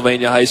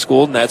Pennsylvania high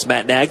school, and that's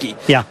Matt Nagy.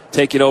 Yeah.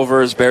 Taking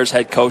over as Bears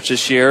head coach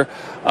this year.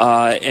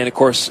 And, of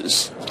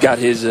course, got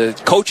his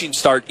coaching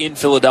start in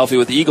Philadelphia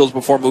with the Eagles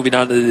before moving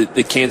on to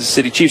the Kansas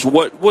City Chiefs.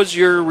 What was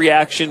your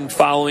reaction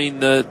following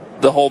the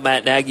whole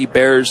Matt Nagy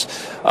Bears,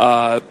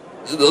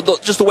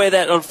 just the way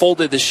that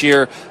unfolded this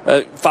year,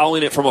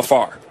 following it from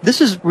afar?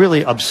 This is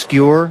really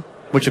obscure.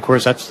 Which, of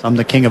course, I'm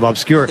the king of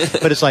obscure.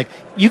 But it's like,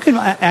 you can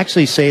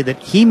actually say that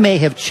he may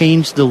have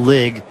changed the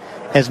league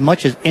as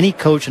much as any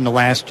coach in the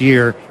last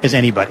year as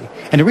anybody.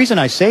 And the reason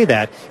I say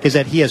that is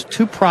that he has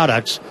 2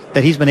 products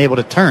that he's been able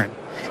to turn.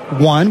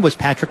 One was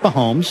Patrick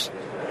Mahomes,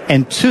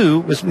 and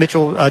 2 was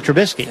Mitchell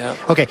Trubisky. Yeah.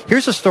 Okay,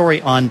 here's a story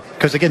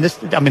because again,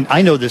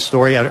 I know this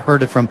story. I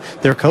heard it from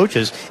their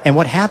coaches. And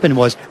what happened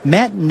was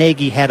Matt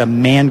Nagy had a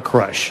man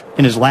crush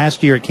in his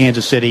last year at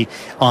Kansas City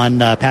on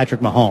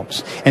Patrick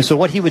Mahomes. And so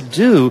what he would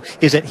do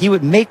is that he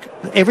would make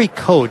every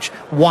coach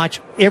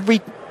watch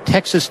every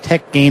Texas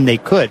Tech game they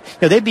could.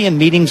 They'd be in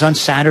meetings on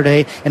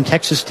Saturday, and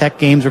Texas Tech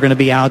games were going to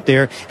be out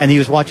there, and he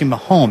was watching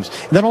Mahomes.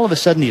 And then all of a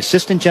sudden, the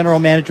assistant general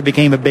manager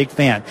became a big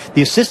fan.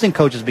 The assistant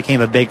coaches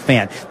became a big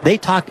fan. They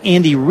talked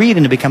Andy Reid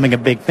into becoming a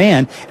big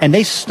fan, and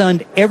they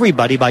stunned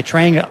everybody by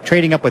trading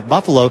up with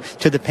Buffalo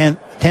to the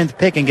 10th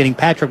pick and getting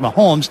Patrick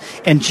Mahomes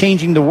and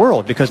changing the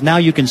world, because now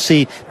you can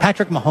see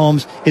Patrick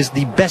Mahomes is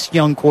the best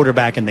young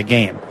quarterback in the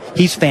game.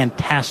 He's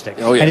fantastic.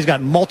 Oh, yeah. And he's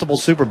got multiple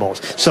Super Bowls.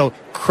 So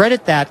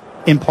credit that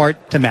in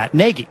part to Matt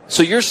Nagy.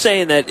 So you're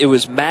saying that it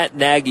was Matt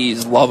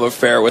Nagy's love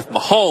affair with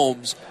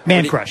Mahomes.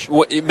 Man crush.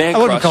 Man I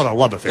wouldn't call it a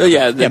love affair.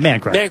 Yeah, man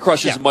crush. Man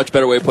crush is a much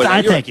better way to put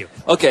it. Thank you.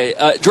 Okay,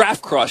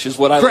 draft crush is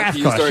what I like to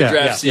use during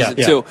draft season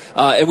too.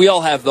 And we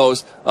all have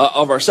those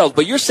of ourselves.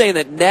 But you're saying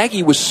that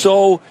Nagy was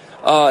so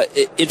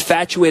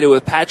infatuated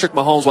with Patrick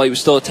Mahomes while he was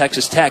still at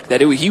Texas Tech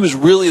that he was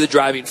really the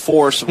driving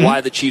force of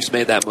why the Chiefs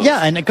made that move. Yeah,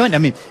 and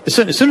again, as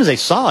soon as they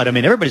saw it,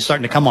 everybody's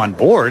starting to come on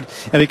board.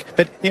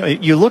 But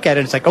you look at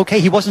it, it's like, okay,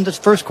 he wasn't the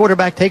first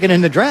quarterback taken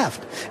in the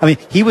draft.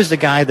 He was the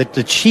guy that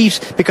the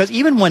Chiefs, because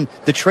even when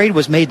the trade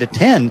was made to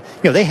 10,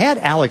 they had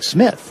Alex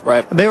Smith.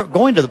 Right. They were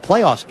going to the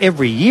playoffs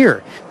every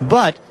year.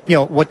 But,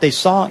 what they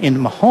saw in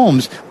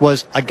Mahomes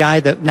was a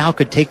guy that now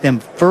could take them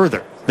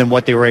further than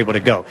what they were able to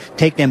go.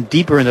 Take them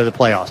deeper into the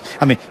playoffs.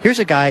 I mean, here's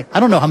a guy, I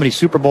don't know how many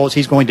Super Bowls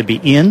he's going to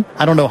be in.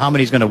 I don't know how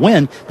many he's going to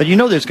win, but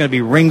there's going to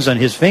be rings on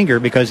his finger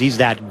because he's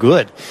that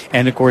good.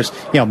 And, of course,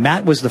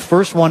 Matt was the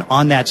first one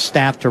on that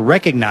staff to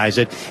recognize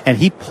it, and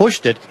he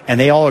pushed it, and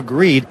they all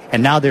agreed,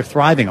 and now they're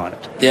thriving on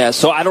it. Yeah,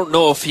 so I don't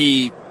know if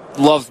he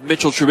loved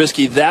Mitchell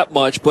Trubisky that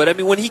much, but I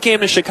mean, when he came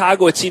to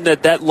Chicago, it seemed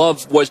that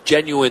love was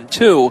genuine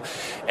too,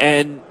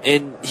 and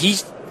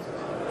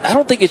I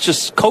don't think it's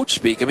just coach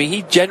speak. I mean,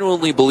 he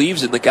genuinely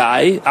believes in the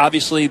guy.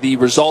 Obviously, the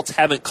results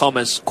haven't come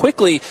as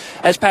quickly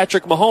as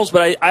Patrick Mahomes,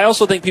 but I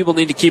also think people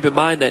need to keep in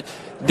mind that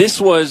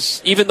this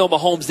was, even though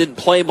Mahomes didn't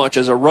play much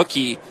as a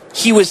rookie,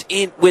 he was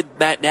in with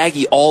Matt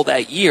Nagy all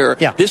that year.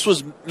 Yeah. This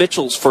was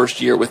Mitchell's first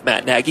year with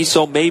Matt Nagy,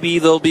 so maybe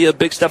there'll be a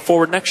big step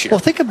forward next year. Well,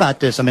 think about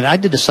this. I mean, I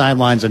did the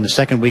sidelines in the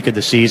second week of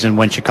the season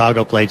when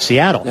Chicago played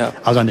Seattle. Yeah.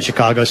 I was on the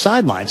Chicago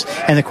sidelines.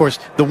 And, of course,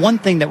 the one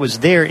thing that was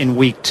there in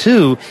week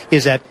 2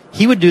 is that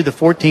he would do the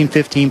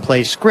 14-15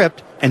 play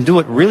script and do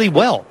it really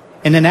well.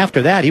 And then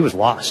after that, he was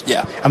lost.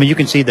 Yeah. I mean, you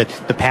can see that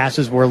the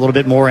passes were a little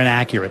bit more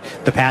inaccurate.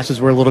 The passes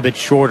were a little bit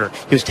shorter.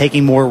 He was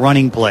taking more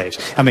running plays.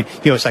 I mean,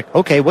 it's like,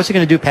 okay, what's he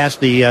going to do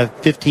past the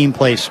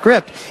 15-play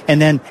script?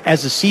 And then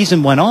as the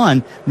season went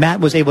on,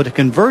 Matt was able to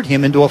convert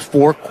him into a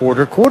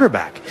 4-quarter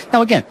quarterback.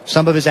 Now, again,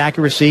 some of his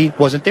accuracy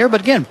wasn't there, but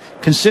again,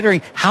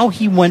 considering how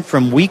he went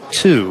from week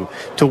 2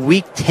 to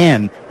week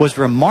 10 was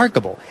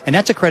remarkable. And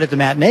that's a credit to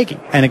Matt Nagy.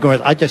 And of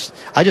course, I just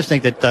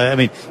think that,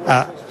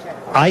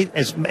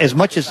 as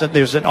much as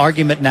there's an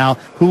argument now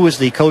who was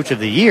the coach of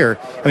the year,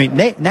 I mean,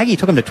 Nagy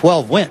took him to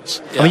 12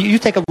 wins. Yeah. I mean, you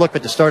take a look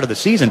at the start of the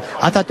season,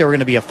 I thought they were going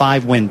to be a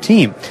 5-win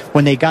team.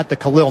 When they got the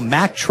Khalil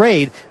Mack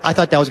trade, I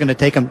thought that was going to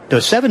take them to a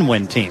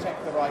 7-win team.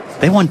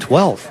 They won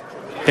 12.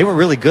 They were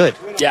really good.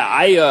 Yeah,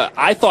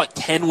 I thought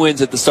 10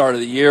 wins at the start of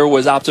the year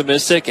was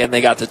optimistic, and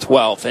they got to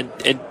 12.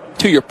 And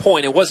to your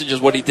point, it wasn't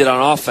just what he did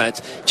on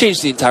offense. It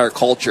changed the entire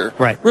culture.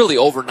 Right. Really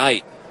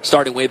overnight,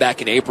 starting way back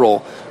in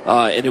April,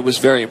 and it was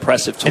very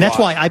impressive to watch. And that's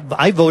why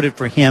I voted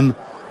for him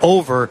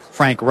over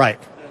Frank Reich.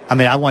 I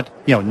mean, I want,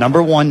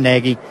 number 1,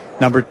 Nagy,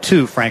 number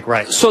 2, Frank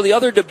Reich. So the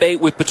other debate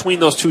between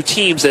those two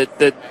teams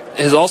that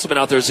has also been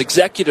out there is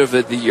executive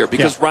of the year,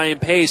 because Ryan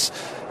Pace,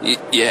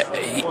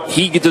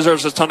 he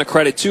deserves a ton of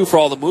credit, too, for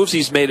all the moves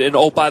he's made. And,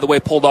 by the way,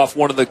 pulled off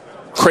one of the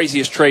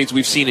craziest trades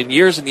we've seen in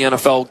years in the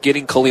NFL,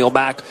 getting Khalil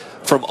Mack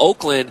from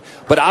Oakland.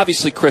 But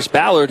obviously Chris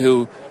Ballard,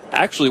 who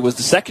actually was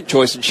the second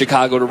choice in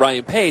Chicago to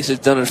Ryan Pace, has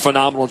done a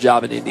phenomenal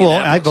job in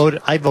Indianapolis. Well,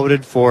 I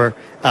voted for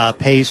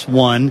Pace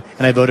 1,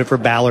 and I voted for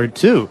Ballard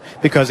 2,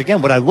 because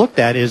again, what I looked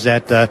at is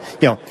that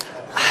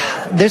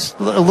there's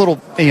a little,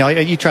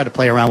 you try to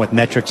play around with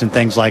metrics and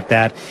things like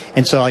that,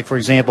 and so, like, for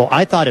example,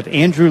 I thought if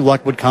Andrew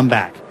Luck would come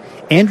back.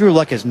 Andrew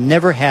Luck has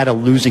never had a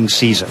losing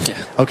season.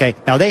 Yeah. Okay,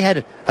 now they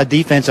had a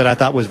defense that I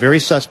thought was very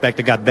suspect.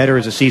 That got better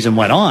as the season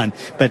went on.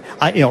 But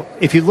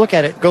if you look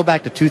at it, go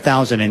back to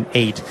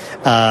 2008.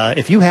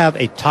 If you have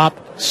a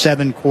top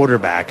 7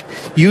 quarterback,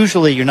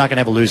 usually you're not going to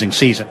have a losing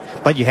season.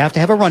 But you have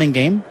to have a running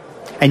game,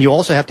 and you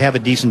also have to have a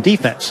decent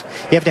defense.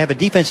 You have to have a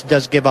defense that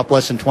does give up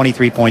less than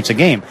 23 points a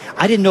game.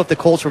 I didn't know if the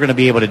Colts were going to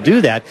be able to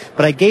do that,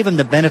 but I gave them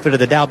the benefit of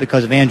the doubt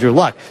because of Andrew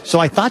Luck. So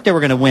I thought they were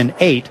going to win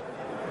 8.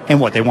 And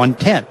they won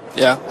 10.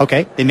 Yeah.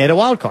 Okay, they made a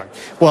wild card.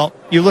 Well,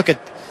 you look at,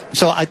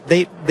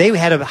 they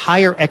had a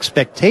higher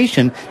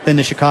expectation than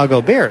the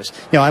Chicago Bears.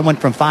 I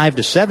went from 5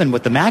 to 7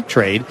 with the Mack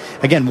trade,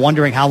 again,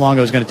 wondering how long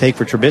it was going to take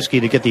for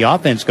Trubisky to get the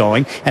offense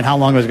going and how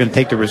long it was going to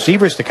take the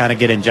receivers to kind of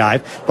get in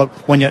jive. But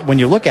when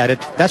you look at it,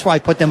 that's why I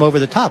put them over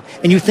the top.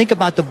 And you think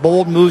about the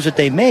bold moves that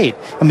they made.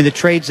 I mean, the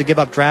trades to give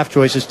up draft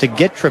choices to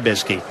get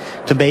Trubisky,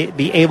 to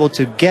be able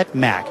to get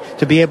Mack,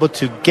 to be able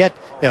to get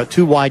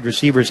 2 wide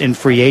receivers in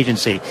free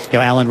agency,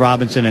 Allen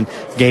Robinson and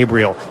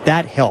Gabriel.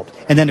 That helped.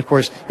 And then, of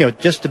course,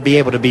 just to be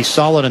able to be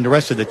solid on the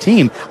rest of the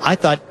team, I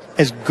thought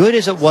as good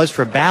as it was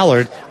for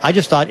Ballard, I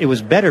just thought it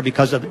was better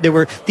because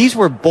these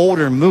were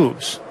bolder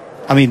moves.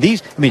 You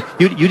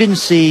didn't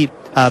see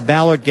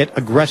Ballard get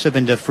aggressive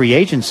into free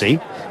agency.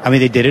 I mean,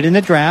 they did it in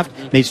the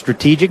draft, made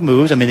strategic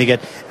moves. I mean, they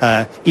get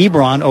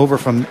Ebron over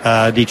from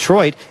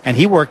Detroit, and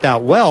he worked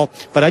out well.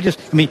 But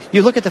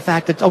you look at the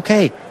fact that,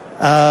 okay,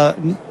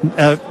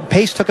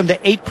 Pace took him to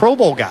 8 Pro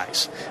Bowl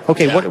guys.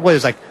 Okay, yeah. What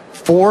is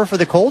 4 for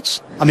the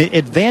Colts? I mean,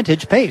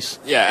 advantage Pace.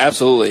 Yeah,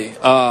 absolutely.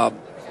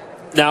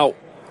 Now,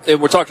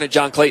 and we're talking to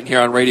John Clayton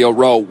here on Radio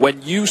Row.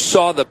 When you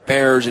saw the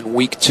Bears in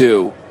Week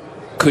 2,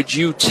 could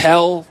you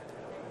tell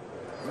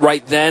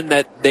right then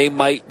that they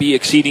might be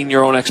exceeding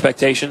your own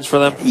expectations for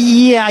them?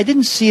 Yeah, I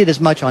didn't see it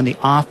as much on the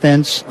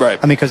offense. Right.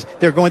 I mean, because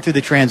they're going through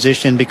the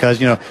transition because,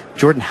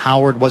 Jordan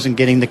Howard wasn't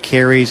getting the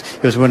carries.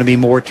 It was going to be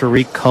more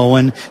Tariq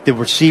Cohen. The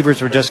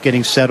receivers were just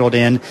getting settled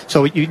in.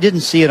 So you didn't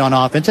see it on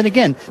offense. And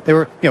again, they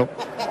were,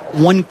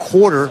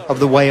 1/4 of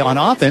the way on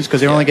offense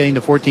because they were only getting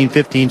the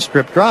 14-15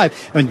 strip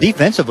drive. I mean,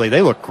 defensively,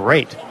 they look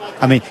great.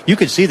 I mean, you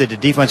could see that the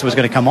defense was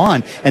going to come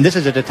on. And this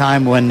is at a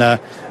time when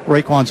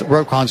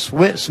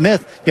Roquan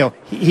Smith,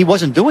 he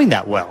wasn't doing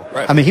that well.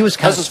 Right. I mean, he was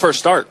that was his first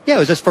start. Yeah, it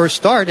was his first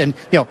start. And,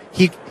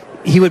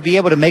 he would be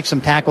able to make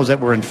some tackles that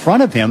were in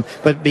front of him,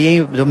 but be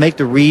able to make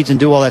the reads and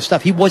do all that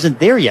stuff. He wasn't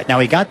there yet. Now,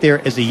 he got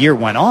there as the year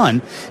went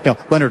on.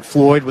 Leonard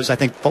Floyd was, I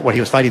think, he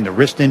was fighting the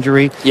wrist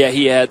injury. Yeah,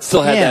 he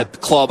still had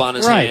that club on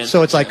his hand. Right,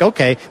 so it's like,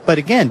 okay. But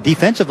again,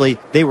 defensively,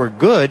 they were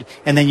good,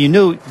 and then you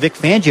knew Vic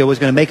Fangio was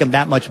going to make them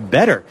that much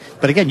better.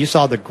 But again, you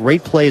saw the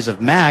great plays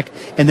of Mack,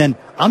 and then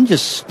I'm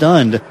just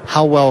stunned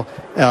how well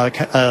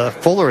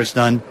Fuller has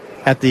done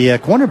at the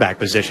cornerback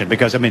position,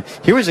 because, I mean,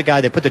 here was a guy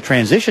that put the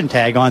transition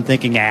tag on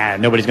thinking,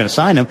 nobody's going to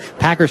sign him.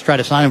 Packers try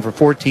to sign him for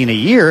 $14 a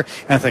year,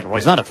 and I think, well,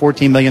 he's not a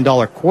 $14 million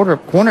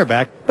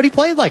cornerback, but he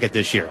played like it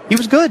this year. He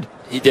was good.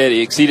 He did.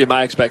 He exceeded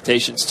my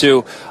expectations,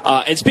 too.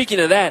 And speaking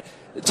of that,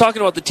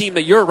 talking about the team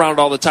that you're around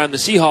all the time, the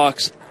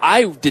Seahawks,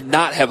 I did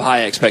not have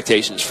high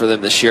expectations for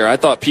them this year. I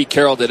thought Pete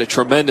Carroll did a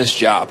tremendous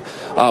job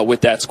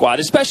with that squad,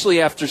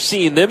 especially after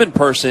seeing them in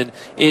person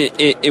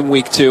in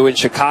week 2 in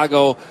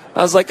Chicago.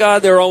 I was like, they're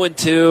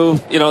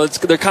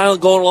 0-2. They're kind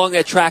of going along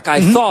that track I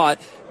thought.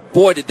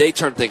 Boy, did they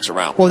turn things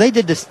around. Well, they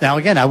did this. Now,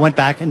 again, I went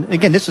back, and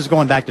again, this is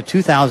going back to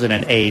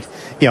 2008.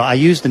 I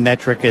used the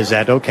metric is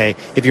that, okay,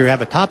 if you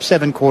have a top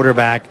 7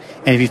 quarterback,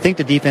 and if you think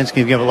the defense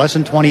can give it less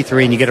than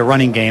 23 and you get a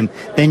running game,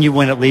 then you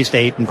win at least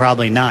 8 and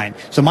probably 9.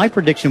 So my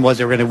prediction was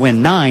they were going to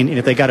win 9, and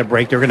if they got a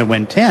break, they were going to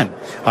win 10.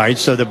 All right,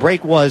 so the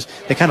break was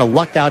they kind of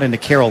lucked out in the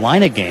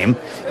Carolina game,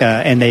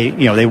 and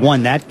they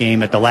won that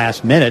game at the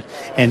last minute,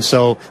 and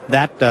so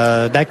that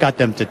got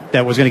them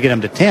that was going to get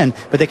them to 10,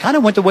 but they kind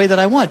of went the way that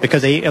I want,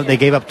 because they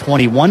gave up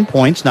 21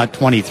 points, not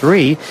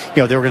 23.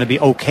 They were going to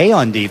be okay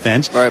on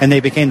defense, right, and they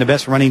became the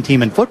best running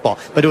team in football.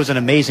 But it was an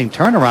amazing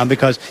turnaround,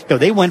 because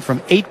they went from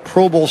 8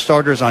 Pro Bowl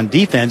starters on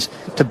defense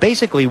to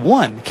basically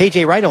 1.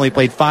 KJ Wright only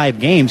played 5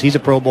 games. He's a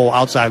Pro Bowl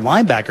outside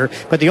linebacker,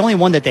 but the only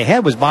one that they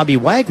had was Bobby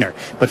Wagner.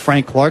 But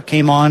Frank Clark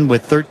came on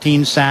with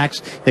 13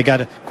 sacks. They got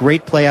a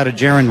great play out of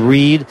Jaron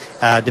Reed,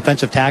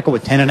 defensive tackle,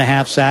 with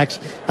 10.5 sacks.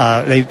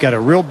 They've got a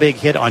real big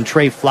hit on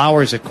Trey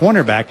Flowers at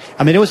cornerback.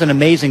 I mean, it was an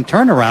amazing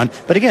turnaround.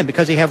 But again,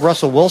 because they have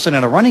Russell Wilson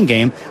in a running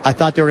game, I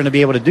thought they were going to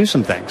be able to do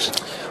some things.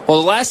 Well,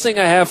 the last thing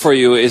I have for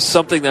you is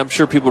something that I'm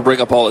sure people bring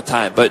up all the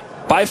time, but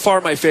by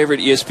far my favorite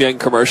ESPN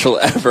commercial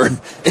ever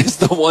is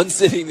the one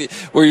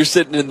where you're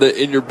sitting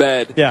in your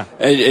bed,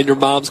 and your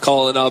mom's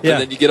calling up, and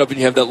then you get up and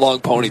you have that long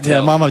ponytail.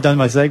 Yeah, Mom, I've done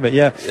my segment.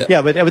 Yeah,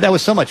 but that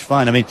was so much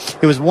fun. I mean,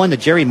 it was one that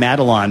Jerry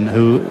Madelon,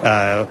 who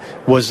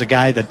was the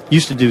guy that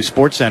used to do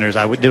Sports Centers,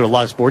 I would do a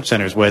lot of Sports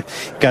Centers with,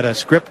 got a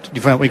script.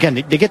 Again,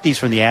 they get these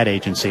from the ad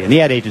agency, and the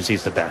ad agency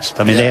is the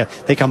best. I mean,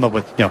 they come up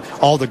with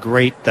all the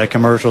great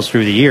commercials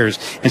through the years,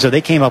 and so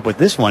they came up with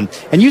this one.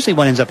 And usually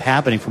what ends up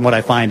happening, from what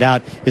I find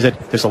out, is that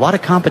there's a lot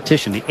of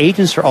competition. The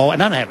agents are all,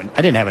 and I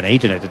didn't have an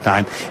agent at the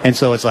time, and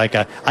so it's like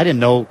I didn't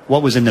know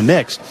what was in the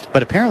mix.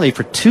 But apparently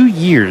for 2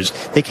 years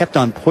they kept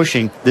on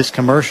pushing this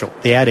commercial,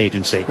 the ad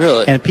agency.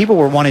 Really? And people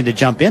were wanting to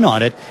jump in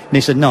on it, and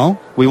they said, no,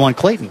 we want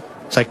Clayton.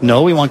 It's like,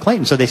 no, we want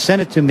Clayton. So they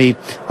sent it to me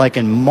like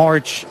in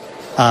March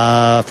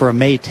for a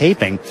May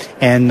taping,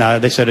 and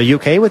they said, are you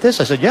okay with this?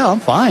 I said, yeah,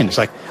 I'm fine. It's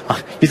like,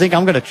 you think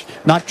I'm going to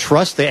not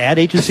trust the ad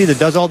agency that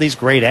does all these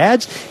great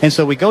ads? And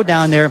so we go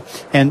down there,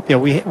 and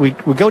we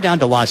go down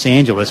to Los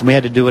Angeles, and we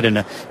had to do it in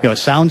a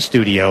sound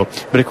studio,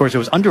 but of course it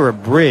was under a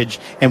bridge,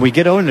 and we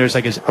get over, and there's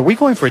like, are we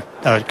going for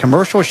a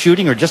commercial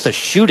shooting or just a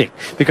shooting?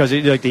 Because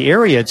the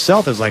area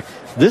itself is like,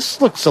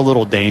 this looks a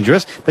little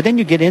dangerous. But then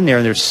you get in there,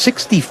 and there's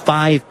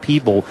 65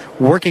 people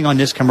working on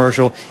this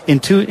commercial,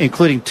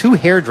 including 2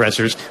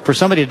 hairdressers for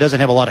somebody that doesn't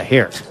have a lot of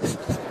hair.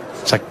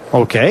 It's like,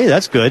 okay,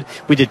 that's good.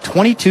 We did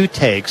 22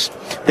 takes.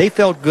 They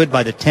felt good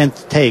by the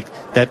 10th take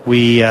that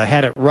we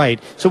had it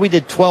right. So we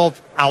did 12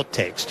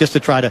 outtakes just to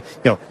try to,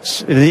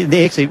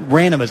 they actually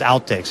ran them as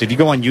outtakes. If you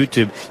go on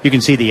YouTube, you can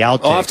see the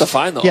outtakes. I'll have to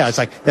find those. Yeah, it's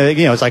like,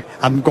 it's like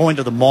I'm going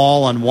to the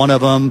mall on one of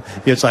them.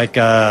 It's like,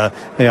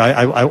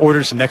 I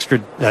ordered some extra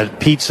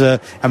pizza.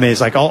 I mean,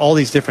 it's like all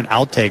these different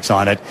outtakes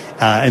on it.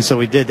 And so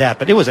we did that.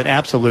 But it was an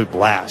absolute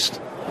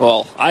blast.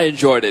 Well, I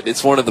enjoyed it.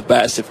 It's one of the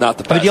best, if not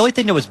the best. But the only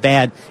thing that was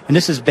bad, and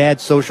this is bad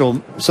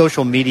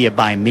social media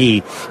by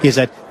me, is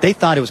that they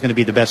thought it was going to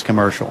be the best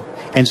commercial.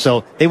 And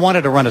so they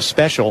wanted to run a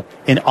special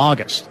in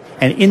August.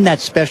 And in that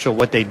special,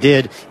 what they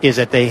did is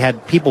that they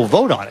had people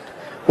vote on it.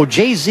 Well,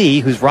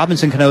 Jay-Z, who's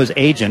Robinson Cano's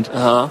agent,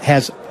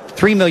 has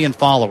 3 million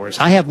followers.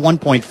 I have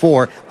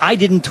 1.4. I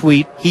didn't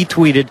tweet. He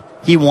tweeted.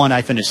 He won.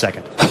 I finished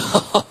second.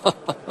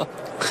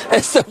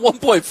 It's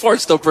 1.4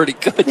 still pretty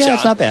good, John. Yeah,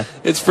 it's not bad.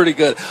 It's pretty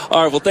good.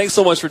 All right, well, thanks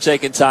so much for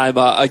taking time.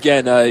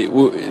 Again,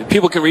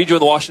 people can read you in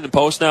the Washington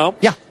Post now.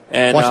 Yeah,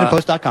 and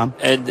WashingtonPost.com.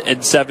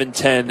 And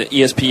 710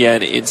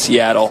 ESPN in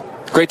Seattle.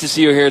 Great to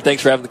see you here.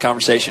 Thanks for having the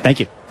conversation. Thank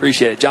you.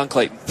 Appreciate it. John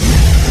Clayton.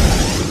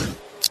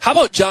 How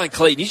about John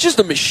Clayton? He's just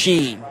a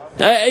machine.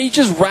 He's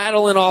just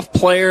rattling off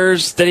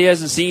players that he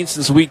hasn't seen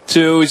since week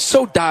 2. He's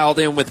so dialed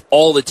in with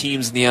all the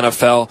teams in the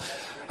NFL.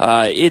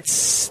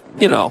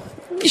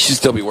 He should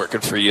still be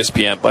working for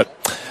ESPN, but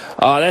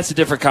that's a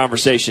different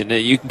conversation.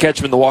 You can catch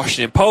him in the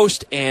Washington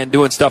Post and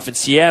doing stuff in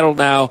Seattle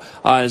now.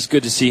 It's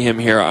good to see him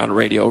here on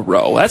Radio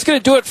Row. That's going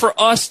to do it for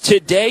us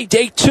today.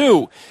 Day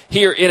 2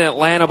 here in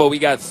Atlanta, but we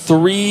got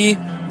 3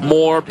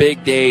 more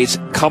big days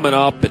coming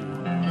up,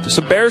 and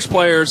some Bears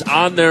players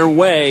on their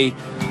way.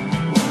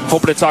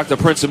 Hoping to talk to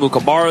Prince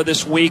Amukamara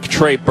this week,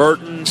 Trey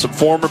Burton, some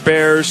former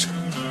Bears.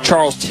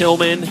 Charles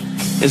Tillman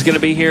is going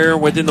to be here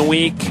within the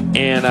week,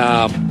 and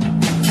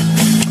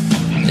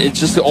it's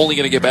just only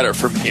going to get better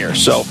from here.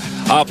 So,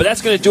 but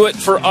that's going to do it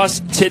for us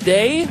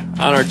today on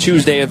our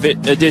Tuesday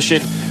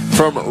edition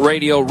from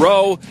Radio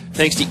Row.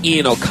 Thanks to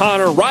Ian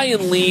O'Connor,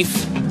 Ryan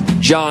Leaf,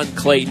 John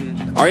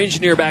Clayton, our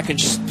engineer back in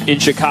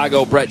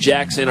Chicago, Brett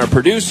Jackson, our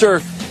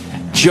producer,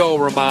 Joe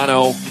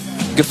Romano.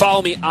 You can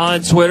follow me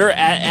on Twitter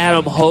at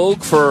Adam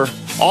Hoge for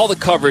all the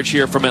coverage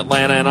here from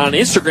Atlanta, and on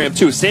Instagram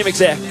too, same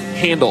exact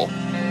handle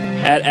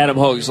at Adam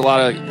Hoge. There's a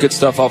lot of good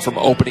stuff out from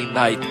opening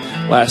night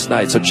last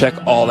night, so check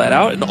all that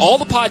out. And all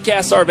the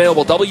podcasts are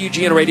available at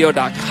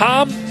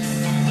WGNradio.com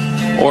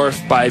or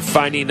by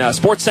finding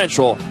Sports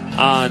Central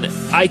on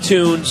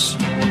iTunes,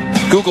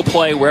 Google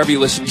Play, wherever you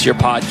listen to your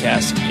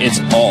podcast. It's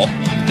all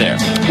there.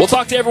 We'll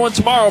talk to everyone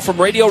tomorrow from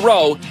Radio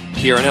Row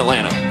here in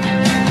Atlanta.